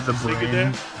Styles the singing brain.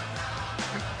 there.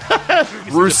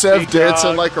 Rusev big dancing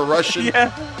dog. like a Russian.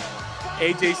 Yeah.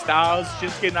 AJ Styles,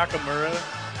 Shinsuke Nakamura.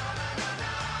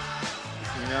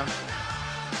 You know?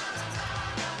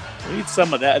 We need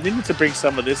some of that. They need to bring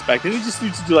some of this back. They just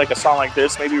need to do like a song like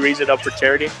this, maybe raise it up for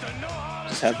charity.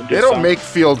 Just have them do They a don't song. make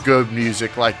feel-good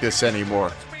music like this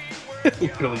anymore.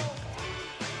 Really?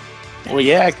 Well,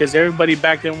 yeah, because everybody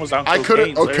back then was on I could cocaine.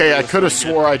 have so okay. I everybody could have was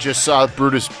singing swore I just saw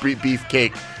Brutus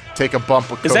Beefcake take a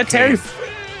bump of it. Is that cocaine.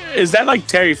 Terry? Is that like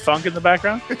Terry Funk in the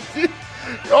background?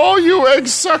 Oh, you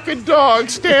egg-sucking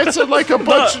dogs dancing like a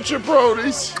bunch of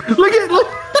jabronis. Look.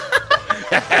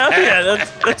 Hell yeah,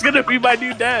 that's gonna be my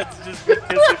new dance. Just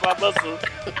kissing my muscle.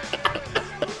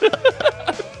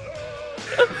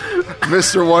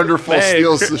 Mr. Wonderful Man.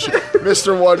 steals the show.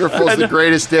 Mr. Wonderful is the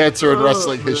greatest dancer in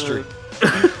wrestling history.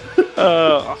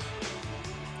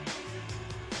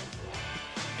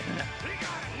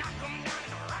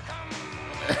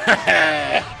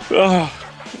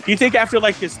 You think after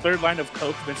like his third line of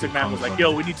coke, Vince McMahon was like,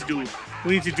 "Yo, we need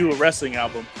to do a wrestling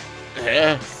album."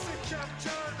 Yeah.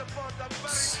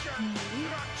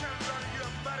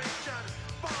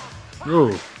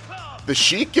 Oh, The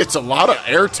Sheik gets a lot of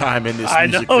airtime in this I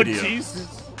music know, video. Jesus.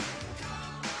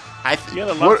 I He had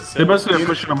a lot to say. they must have been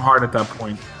pushing him hard at that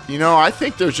point. I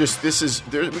think there's just we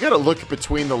got to look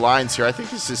between the lines here. I think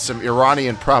this is some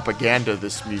Iranian propaganda.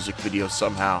 This music video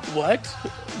somehow. What?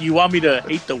 You want me to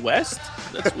hate the West?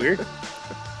 That's weird.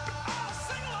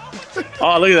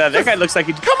 Oh, look at that! That guy looks like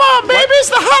he. Come on, babies!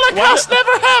 The Holocaust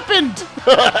never happened.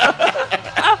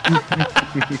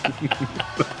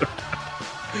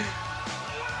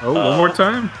 Oh, one more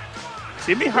time.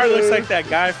 Jimmy Hart looks like that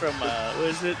guy from what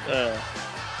is it?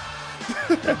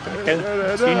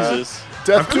 Jesus. I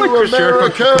Death feel to like Chris Jericho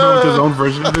should come up with his America. own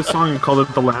version of this song and call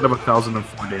it "The Land of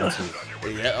 1,004 Dances."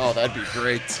 Yeah. Oh, that'd be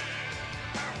great.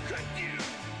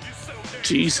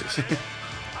 Jesus.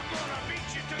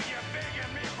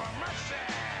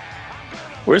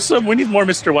 Where's some? We need more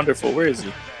Mr. Wonderful. Where is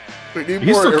he? We need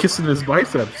He's more. still kissing his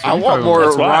biceps. I want more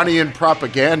That's why. Iranian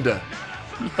propaganda.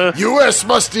 U.S.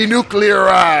 must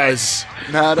denuclearize.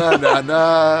 Na na na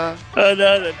na. Da,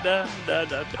 da, da, da,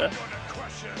 da, da.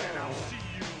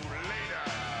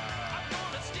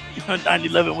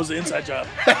 9/11 was an inside job.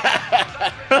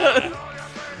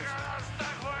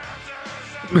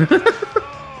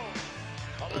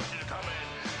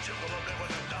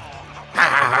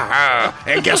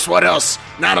 And guess what else?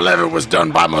 9/11 was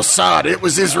done by Mossad. It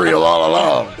was Israel all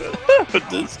along.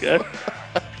 This guy.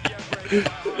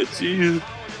 Jeez.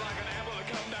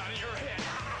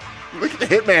 Look at the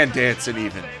Hitman dancing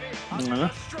even.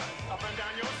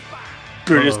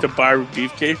 Brutus the Bar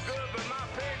Beefcake.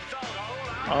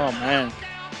 Oh man.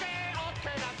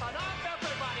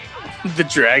 The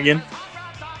dragon.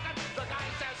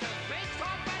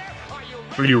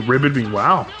 Are you ribbing me?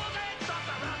 Wow.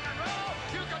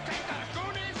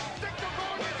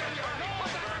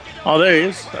 Oh, there he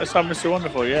is. I saw Mr.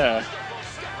 Wonderful, yeah.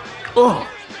 Oh,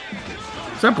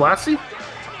 is that Blassie?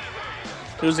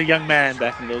 He was a young man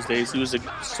back in those days. He was a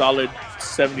solid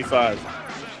 75.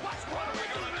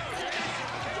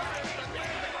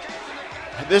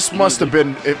 This must have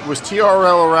been. It was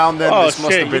TRL around then. Oh, This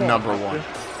must shit, have been you don't- number one.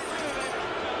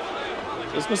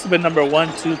 This must have been number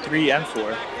 1, 2, 3, and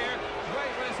 4.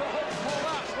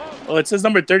 Oh, it says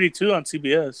number 32 on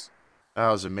CBS. That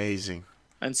was amazing.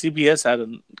 And CBS had a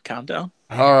countdown.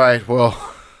 All right,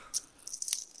 well,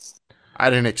 I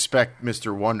didn't expect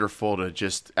Mr. Wonderful to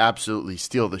just absolutely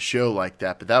steal the show like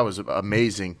that, but that was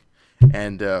amazing.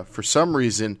 And for some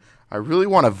reason, I really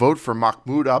want to vote for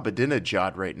Mahmoud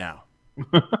Ahmadinejad right now.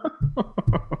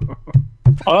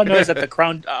 All I know is that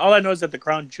the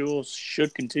crown jewels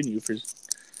should continue for.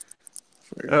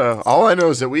 All I know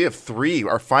is that we have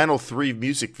our final 3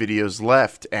 music videos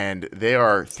left, and they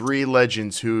are 3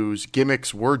 legends whose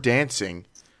gimmicks were dancing.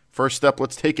 First up,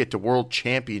 let's take it to World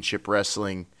Championship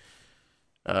Wrestling.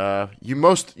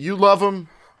 You love him,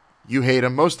 you hate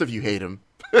him. Most of you hate him.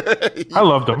 I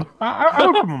loved him. I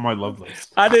don't put him on my love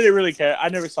list. I didn't really care. I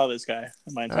never saw this guy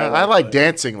in my entire life. I like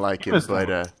dancing like him,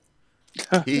 but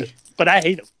but I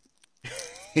hate him.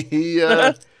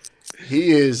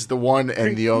 He is the one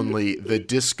and the only, the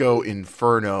Disco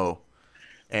Inferno.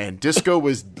 And Disco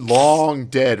was long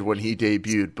dead when he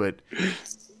debuted, but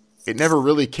it never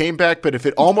really came back. But if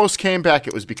it almost came back,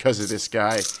 it was because of this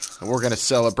guy. And we're going to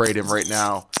celebrate him right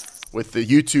now with the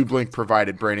YouTube link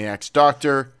provided, Brainiac's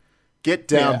Doctor. Get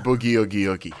down, Boogie Oogie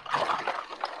Oogie.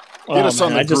 Get us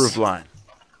on the groove line.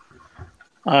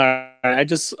 All right,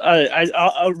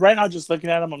 I right now, just looking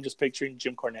at him, I'm just picturing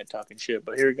Jim Cornette talking shit.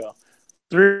 But here we go.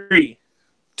 3,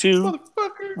 2,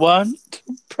 1.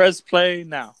 Press play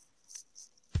now.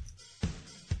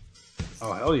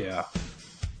 Oh, hell yeah.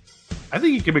 I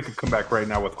think he can make a comeback right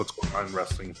now with what's going on in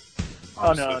wrestling.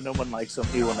 Honestly. Oh, no one likes him.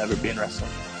 He will never be in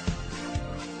wrestling.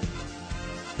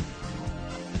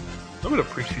 No one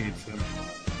appreciates him.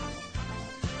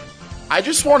 I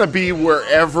just want to be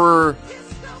wherever...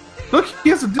 Look, he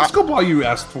has a disco ball you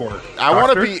asked for. I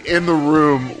want to be in the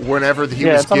room whenever he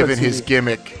was given his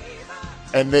gimmick.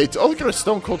 And they... look at a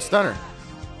Stone Cold Stunner.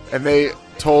 And they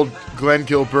told Glenn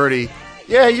Gilberti,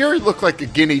 yeah, you look like a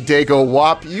guinea dago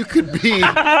wop. You could be... you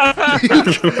could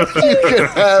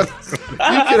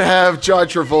have John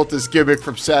Travolta's gimmick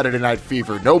from Saturday Night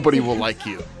Fever. Nobody will like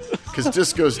you. Because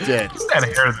Disco's dead. He's got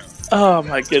hair. Oh,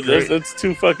 my goodness. That's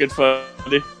too fucking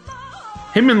funny.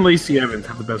 Him and Lacey Evans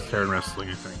have the best hair in wrestling,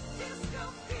 I think.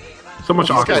 So much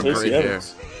awkward great hair.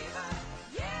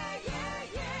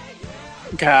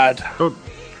 God.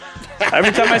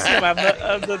 Every time I see him, I'm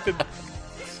the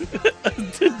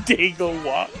Dago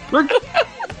walk. Look.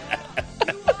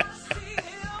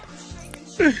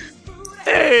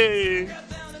 Hey.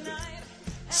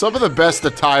 Some of the best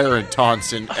attire in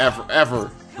taunts in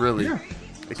ever, really. Yeah.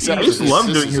 Except I just love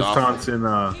doing his taunts in.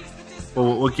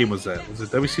 What game was that? Was it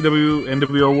WCW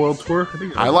NWO World Tour?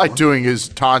 I like doing his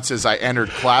taunts as I entered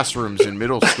classrooms in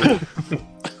middle school.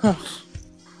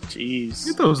 Jeez.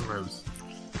 Get those nerves.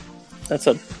 That's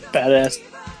a badass.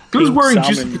 He was wearing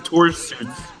Juicy Couture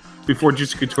suits before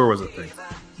Juicy Couture was a thing.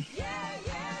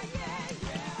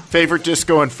 Favorite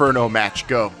Disco Inferno match?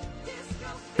 Go.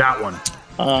 That one.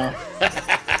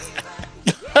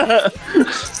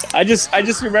 I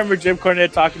just remember Jim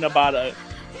Cornette talking about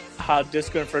how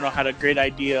Disco Inferno had a great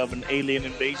idea of an alien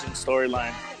invasion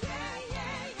storyline,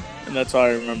 and that's all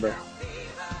I remember.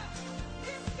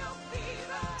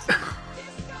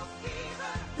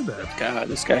 God,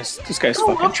 this guy's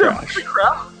fucking trash.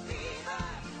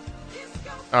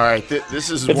 All right, this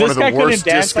is one of the worst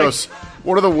discos.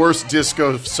 One of the worst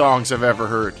disco songs I've ever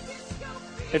heard.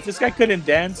 If this guy couldn't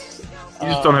dance, you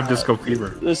just don't have disco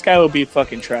fever. This guy would be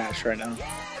fucking trash right now.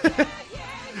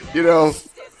 You know,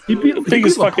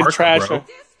 he's fucking trash. Bro.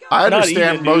 I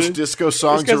understand most disco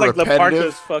songs are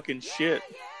repetitive. Fucking shit.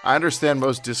 I understand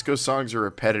most disco songs are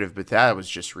repetitive, but that was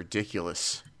just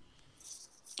ridiculous.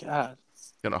 God,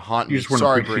 gonna haunt me. You just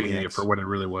weren't appreciating it for what it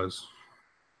really was.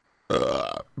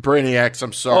 Brainiacs,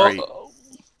 I'm sorry.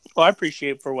 I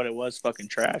appreciate it for what it was. Fucking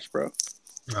trash, bro.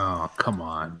 Oh, come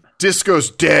on. Disco's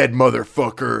dead,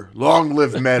 motherfucker. Long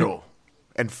live metal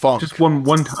and funk. Just one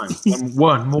time.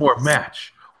 one more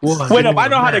match. Wait up, I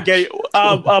know how to get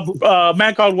it.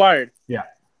 Man Called Wired. Yeah.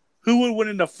 Who would win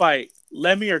in a fight,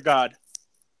 Lemmy or God?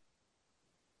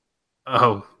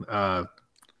 Oh,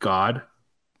 God.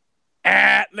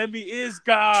 Lemmy is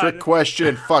God. Trick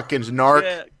question, fucking narc.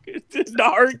 Yeah.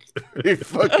 Narc. You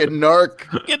fucking narc.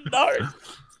 Fucking narc.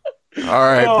 All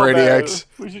right, Brainiacs.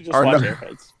 We should just watch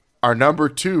Airheads. Our number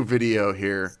 2 video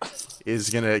here is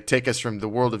going to take us from the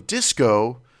world of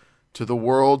disco to the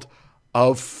world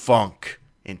of funk.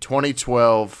 In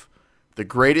 2012, the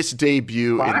greatest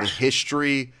debut in the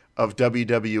history of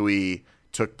WWE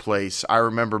took place. I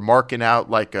remember marking out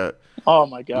like a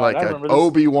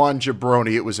Obi-Wan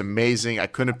jabroni. It was amazing. I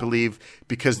couldn't believe,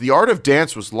 because the art of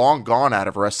dance was long gone out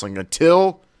of wrestling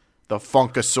until the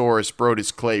Funkasaurus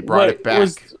Brodus Clay brought it back.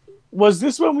 Was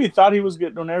this when we thought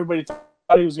when everybody thought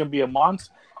he was going to be a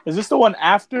monster? Is this the one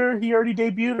after he already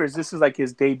debuted, or is this like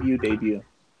his debut?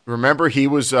 Remember, he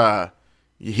was the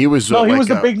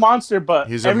big monster,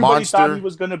 but everybody thought he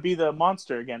was going to be the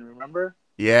monster again. Remember?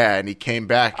 Yeah, and he came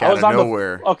back out of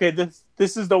nowhere.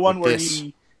 This is the one where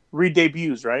he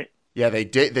re-debuts, right? Yeah,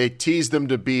 they teased him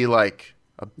to be like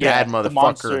a bad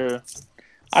motherfucker.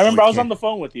 I remember I was on the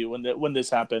phone with you when this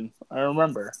happened. I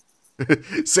remember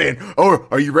saying, "Oh,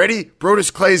 are you ready?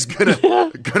 Brodus Clay's gonna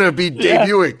be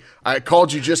debuting." I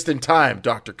called you just in time,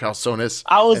 Dr. Calzones.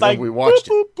 I was like, we watched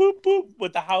boop, boop, boop, boop,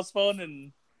 with the house phone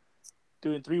and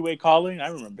doing three-way calling. I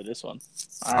remember this one.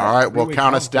 All right, well,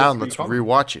 count us down. Let's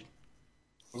rewatch it.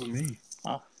 It wasn't me.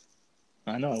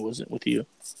 I know it wasn't with you.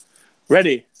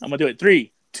 Ready? I'm gonna do it.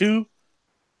 3, 2,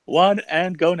 1,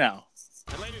 and go now.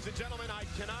 And ladies and gentlemen, I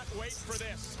cannot wait for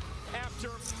this. After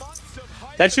months of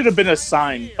hype, that should have been a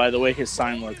sign, by the way his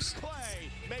sign looks.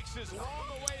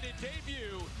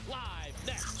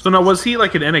 So now, was he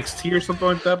like an NXT or something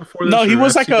like that before this? No, he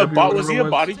was like was he a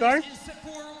bodyguard?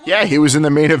 Yeah, he was in the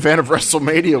main event of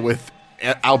WrestleMania with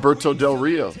Alberto Del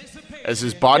Rio as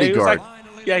his bodyguard.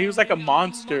 He was like a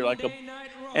monster,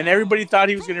 and everybody thought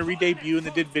he was going to re-debut, and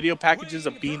they did video packages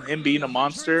of him being a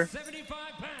monster.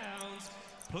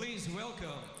 Please welcome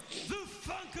the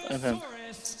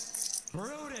Funkasaurus,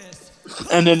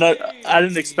 and then I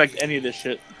didn't expect any of this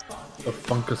shit. The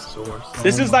Funkasaurus.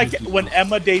 This is like when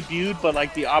Emma debuted, but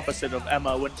like the opposite of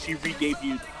Emma when she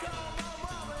re-debuted.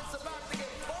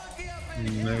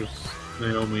 There's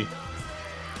Naomi.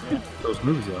 Yeah. Those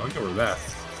moves, though. I give her that.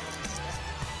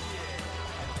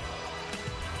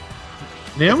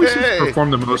 Naomi seems to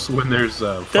perform the most when there's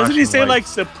doesn't he say like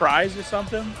surprise or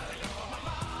something?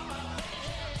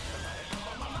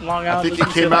 Long I think he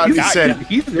came out and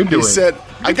he said,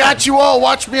 "I got you all.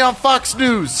 Watch me on Fox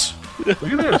News." Look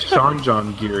at that Sean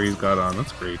John gear he's got on.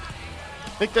 That's great. I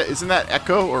think isn't that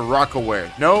Echo or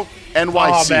Rockaware? No, NYC.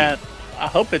 Oh man, I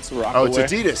hope it's Rockaware. Oh, it's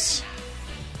Adidas.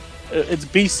 It's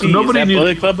BC. So nobody knew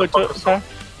Bullet Club.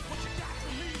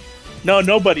 No,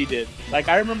 nobody did. Like,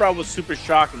 I remember I was super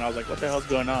shocked, and I was like, what the hell's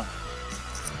going on?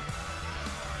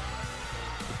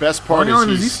 The best part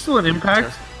is he still an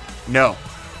Impact? No.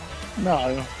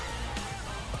 No.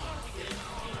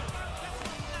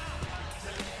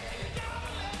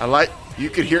 You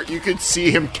could see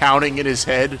him counting in his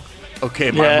head. Okay,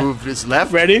 my move is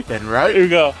left. Ready? Then right. Here we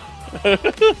go.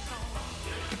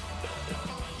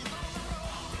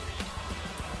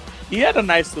 He had a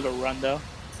nice little run, though.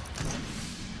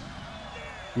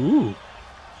 Ooh.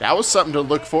 That was something to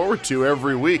look forward to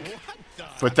every week.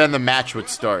 But then the match would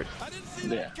start.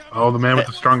 Yeah. Oh, the man with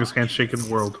the strongest handshake in the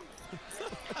world.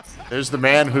 There's the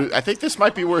man who... I think this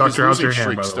might be where his losing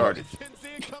streak started.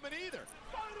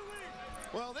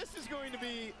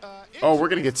 Oh, we're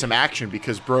going to get some action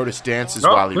because Brodus dances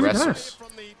while he wrestles.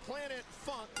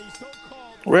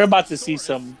 We're about to see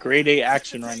some grade A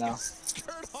action right now.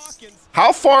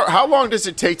 How long does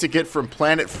it take to get from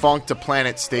Planet Funk to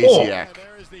Planet Stasiak,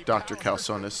 Dr.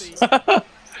 Calzones?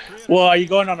 Well, are you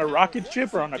going on a rocket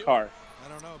ship or on a car? I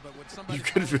don't know, but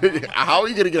how are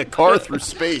you going to get a car through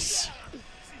space?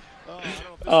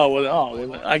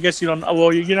 Well, I guess you don't.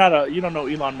 Well, you don't know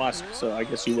Elon Musk, so I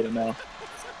guess you wouldn't know.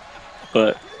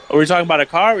 But are we talking about a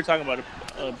car? Or are we talking about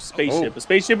a spaceship? A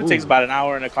spaceship it takes about an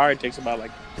hour, and a car it takes about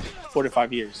like 4 to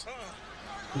 5 years.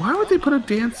 Why would they put a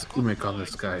dance gimmick on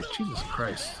this guy? Jesus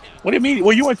Christ! What do you mean?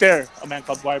 Well, you weren't there, A Man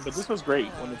Called Wire, but this was great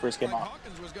when it first came out.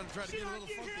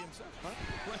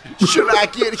 Should I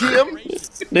get him?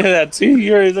 Yeah,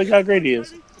 see, look how great he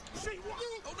is.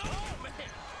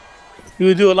 He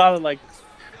would do a lot of like.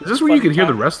 Is this where you could hear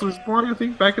the wrestlers more? I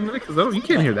think back in the day, because you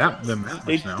can't hear them that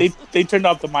much now. They turned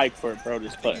off the mic for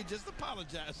Brodus, but.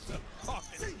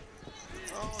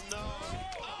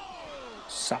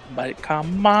 Somebody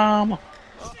come, mama.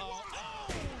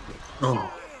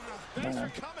 Oh. Yeah.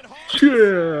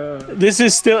 This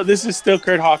is still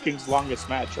Kurt Hawkins' longest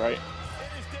match, right?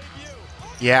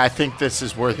 Yeah, I think this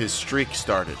is where his streak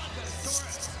started.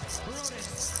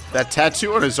 That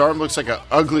tattoo on his arm looks like an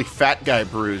ugly fat guy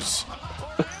bruise.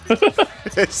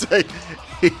 It's like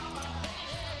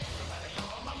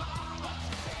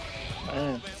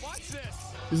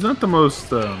he's not the most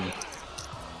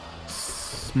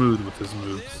smooth with his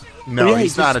moves. No,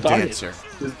 he's not a dancer.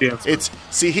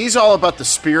 He's all about the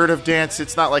spirit of dance.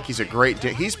 It's not like he's a great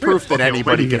dancer. He's proof that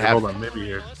anybody could have. Hold on, maybe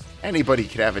here. Anybody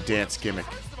could have a dance gimmick.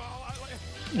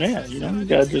 Yeah, you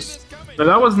gotta just. Now,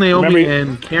 that was Naomi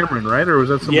and Cameron, right? Or was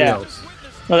that somebody else?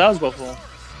 No, that was both of them.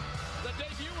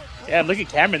 Yeah, look at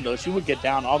Cameron though. She would get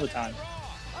down all the time.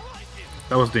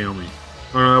 That was Naomi.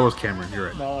 Oh, no, that was Cameron. You're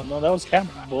right. No, that was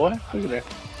Cameron, boy. Look at that.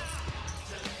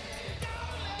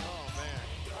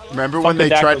 Remember when they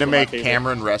tried to make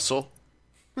Cameron wrestle?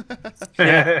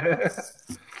 That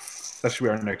should be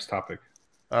our next topic.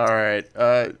 All right.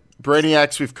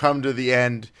 Brainiacs, we've come to the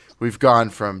end. We've gone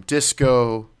from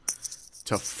disco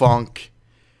to funk,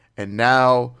 and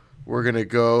now we're going to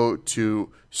go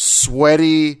to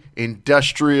sweaty,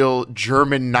 industrial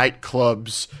German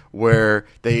nightclubs where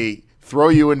they throw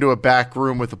you into a back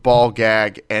room with a ball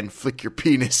gag and flick your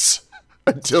penis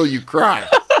until you cry.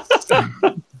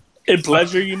 In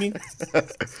pleasure, you mean?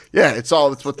 Yeah, it's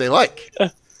what they like.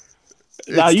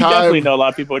 Now, you definitely know a lot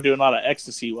of people are doing a lot of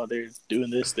ecstasy while they're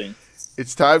doing this thing.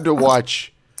 It's time to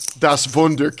watch Das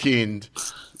Wunderkind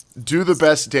do the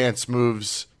best dance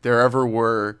moves there ever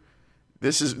were.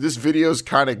 This video's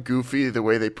kind of goofy the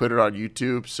way they put it on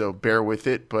YouTube, so bear with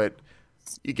it. But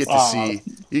you get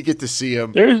to see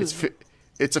him.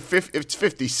 It's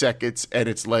 50 seconds and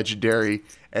it's legendary,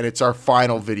 and it's our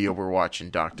final video we're watching,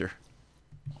 Doctor.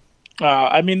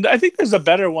 I mean, I think there's a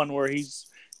better one where he's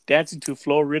dancing to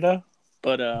Florida,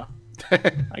 but I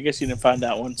guess you didn't find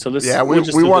that one. So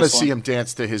we want to see him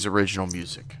dance to his original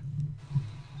music.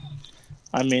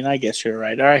 I mean, I guess you're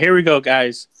right. All right, here we go,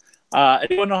 guys.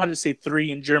 Anyone know how to say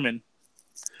 3 in German?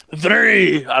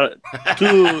 3, 2. I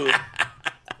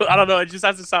don't know. It just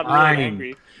has to sound really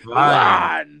angry.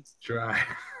 1. Try.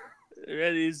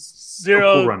 Ready?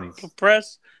 0.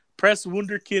 Press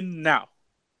Wunderkind now.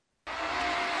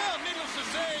 Well, needless to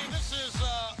say, this is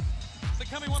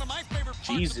becoming one of my favorite parts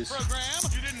Jesus. of the program.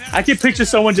 I can picture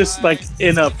someone just like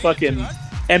in a fucking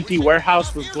empty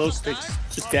warehouse with glow sticks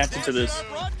just dancing to this.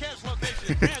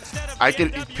 I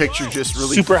can picture just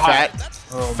really Super fat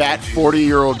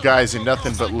 40-year-old guys in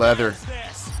nothing but leather.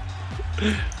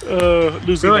 I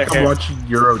Losing feel like their I'm hair. watching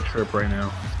Euro Trip right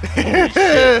now.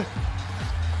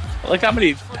 Look how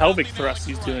many pelvic thrusts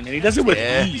he's doing, and he does it with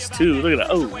ease too. Look at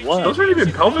that! Oh, one. Those aren't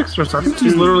even pelvic thrusts. I think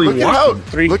he's literally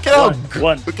Look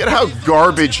at how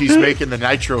garbage he's making the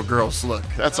Nitro girls look.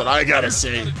 That's what I gotta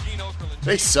say.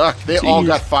 They suck. They all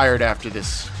got fired after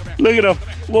this. Look at him.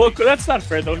 Well, that's not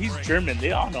fair though. He's German.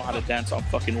 They all know how to dance all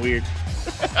fucking weird.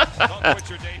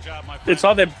 It's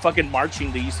all that fucking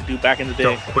marching they used to do back in the day.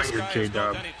 Don't quit your J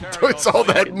job. It's all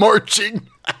that marching.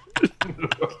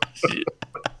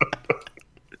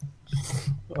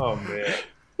 Oh man.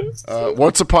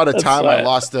 Once upon a time, I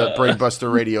lost a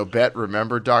Brainbuster Radio bet.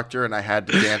 Remember, Doctor? And I had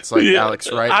to dance like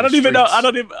Alex Wright. I don't even know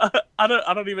how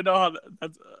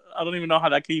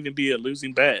that could even be a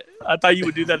losing bet. I thought you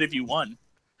would do that if you won.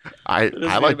 I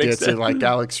like dancing like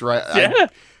Alex Wright. Yeah. I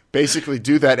basically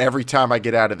do that every time I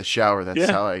get out of the shower. That's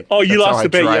how I. Oh, you lost the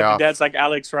bet. You have off. to dance like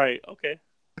Alex Wright. Okay.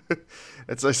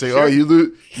 That's like saying, you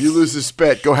lose this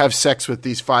bet. Go have sex with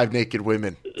these 5 naked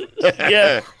women.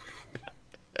 Yeah.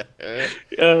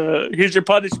 Here's your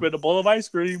punishment: a bowl of ice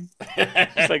cream.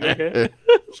 It's like, okay,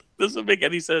 doesn't make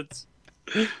any sense.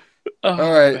 All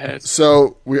right, man.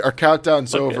 So our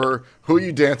countdown's over. Who are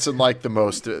you dancing like the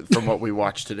most from what we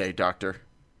watched today, Doctor?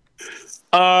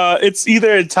 It's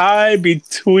either a tie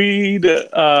between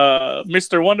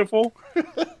Mr. Wonderful.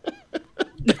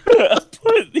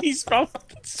 He's from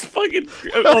fucking.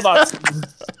 Hold on.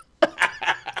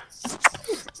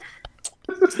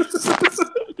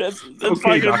 That's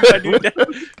probably gonna be my new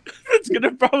dance. That's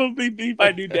gonna probably be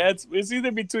my new dance. It's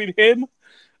either between him.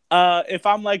 If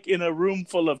I'm like in a room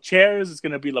full of chairs, it's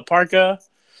gonna be La Parka,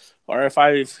 or if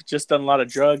I've just done a lot of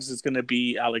drugs, it's gonna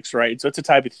be Alex Wright. So it's a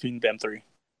tie between them 3.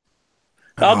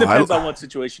 It all depends on what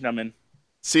situation I'm in.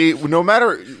 See, no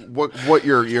matter what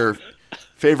your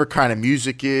favorite kind of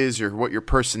music is or what your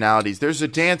personality is,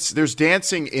 there's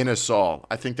dancing in us all.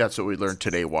 I think that's what we learned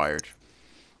today, Wired.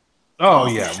 Oh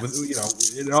yeah,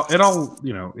 it all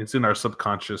it's in our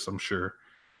subconscious. I'm sure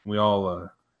we all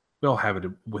have it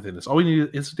within us. All we need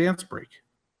is a dance break.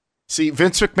 See,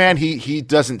 Vince McMahon, he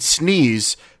doesn't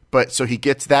sneeze, but so he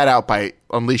gets that out by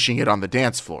unleashing it on the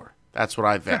dance floor. That's what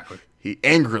I've exactly. He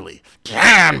angrily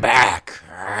come back.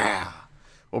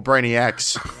 Well,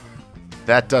 Brainiacs,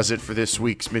 that does it for this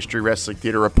week's Mystery Wrestling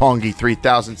Theater Roppongi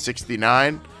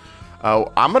 3069.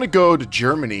 I'm going to go to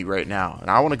Germany right now,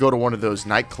 and I want to go to one of those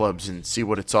nightclubs and see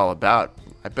what it's all about.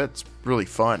 I bet it's really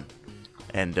fun.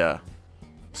 And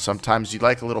sometimes you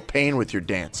like a little pain with your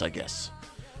dance, I guess.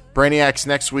 Brainiacs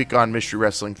next week on Mystery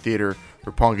Wrestling Theater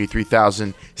Roppongi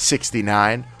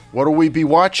 3069. What will we be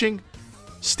watching?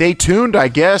 Stay tuned, I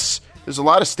guess. There's a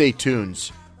lot of stay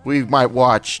tunes. We might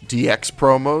watch DX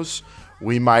promos.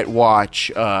 We might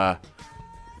watch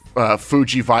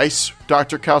Fuji Vice,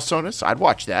 Dr. Calzones. I'd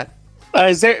watch that.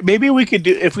 Maybe we could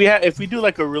do if we do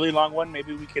like a really long one.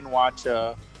 Maybe we can watch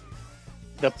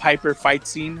the Piper fight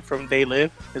scene from They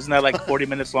Live? Isn't that like 40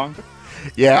 minutes long?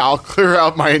 Yeah, I'll clear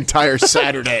out my entire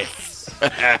Saturday.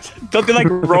 Don't they like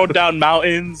roll down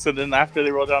mountains, and then after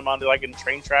they roll down mountains, they're like in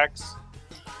train tracks?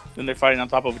 Then they're fighting on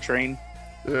top of a train.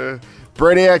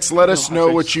 Brainiacs, let us know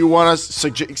what you want us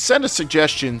send us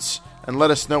suggestions and let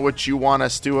us know what you want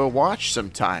us to watch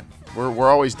sometime. We're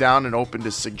always down and open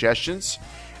to suggestions.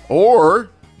 Or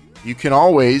you can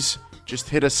always just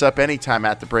hit us up anytime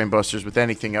at the Brainbusters with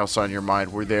anything else on your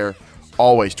mind. We're there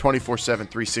always 24/7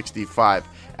 365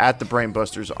 at the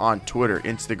Brainbusters on Twitter,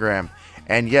 Instagram,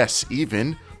 and yes,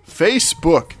 even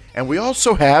Facebook. And we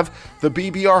also have the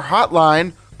BBR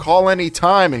hotline. Call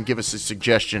anytime and give us a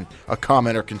suggestion, a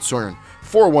comment, or concern.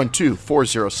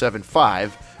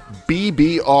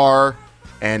 412-4075-BBR.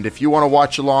 And if you want to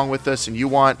watch along with us and you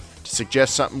want to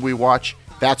suggest something we watch,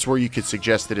 that's where you could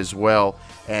suggest it as well.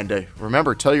 And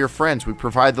remember, tell your friends. We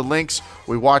provide the links.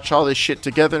 We watch all this shit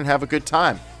together and have a good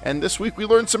time. And this week we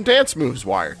learned some dance moves,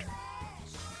 Wired.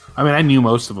 I mean, I knew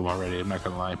most of them already. I'm not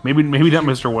going to lie. Maybe not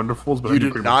Mr. Wonderful's, but you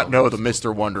did not know the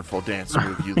Mr. Wonderful dance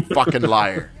move, you fucking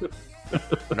liar.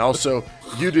 And also,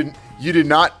 you did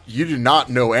not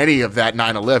know any of that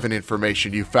 9/11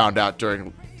 information you found out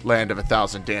during Land of a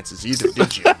Thousand Dances either,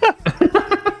 did you?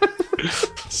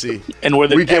 See, and where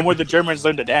the Germans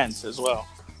learned to dance as well.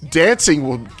 Dancing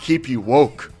will keep you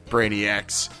woke,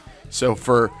 Brainiacs. So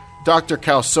for Dr.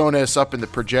 Calzones up in the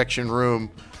projection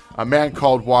room, a man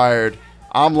called Wired,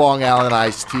 I'm Long Island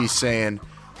Ice-T saying,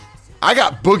 I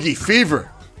got boogie fever,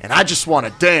 and I just want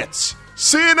to dance.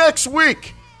 See you next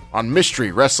week on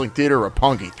Mystery Wrestling Theater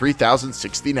Roppongi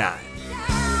 3069.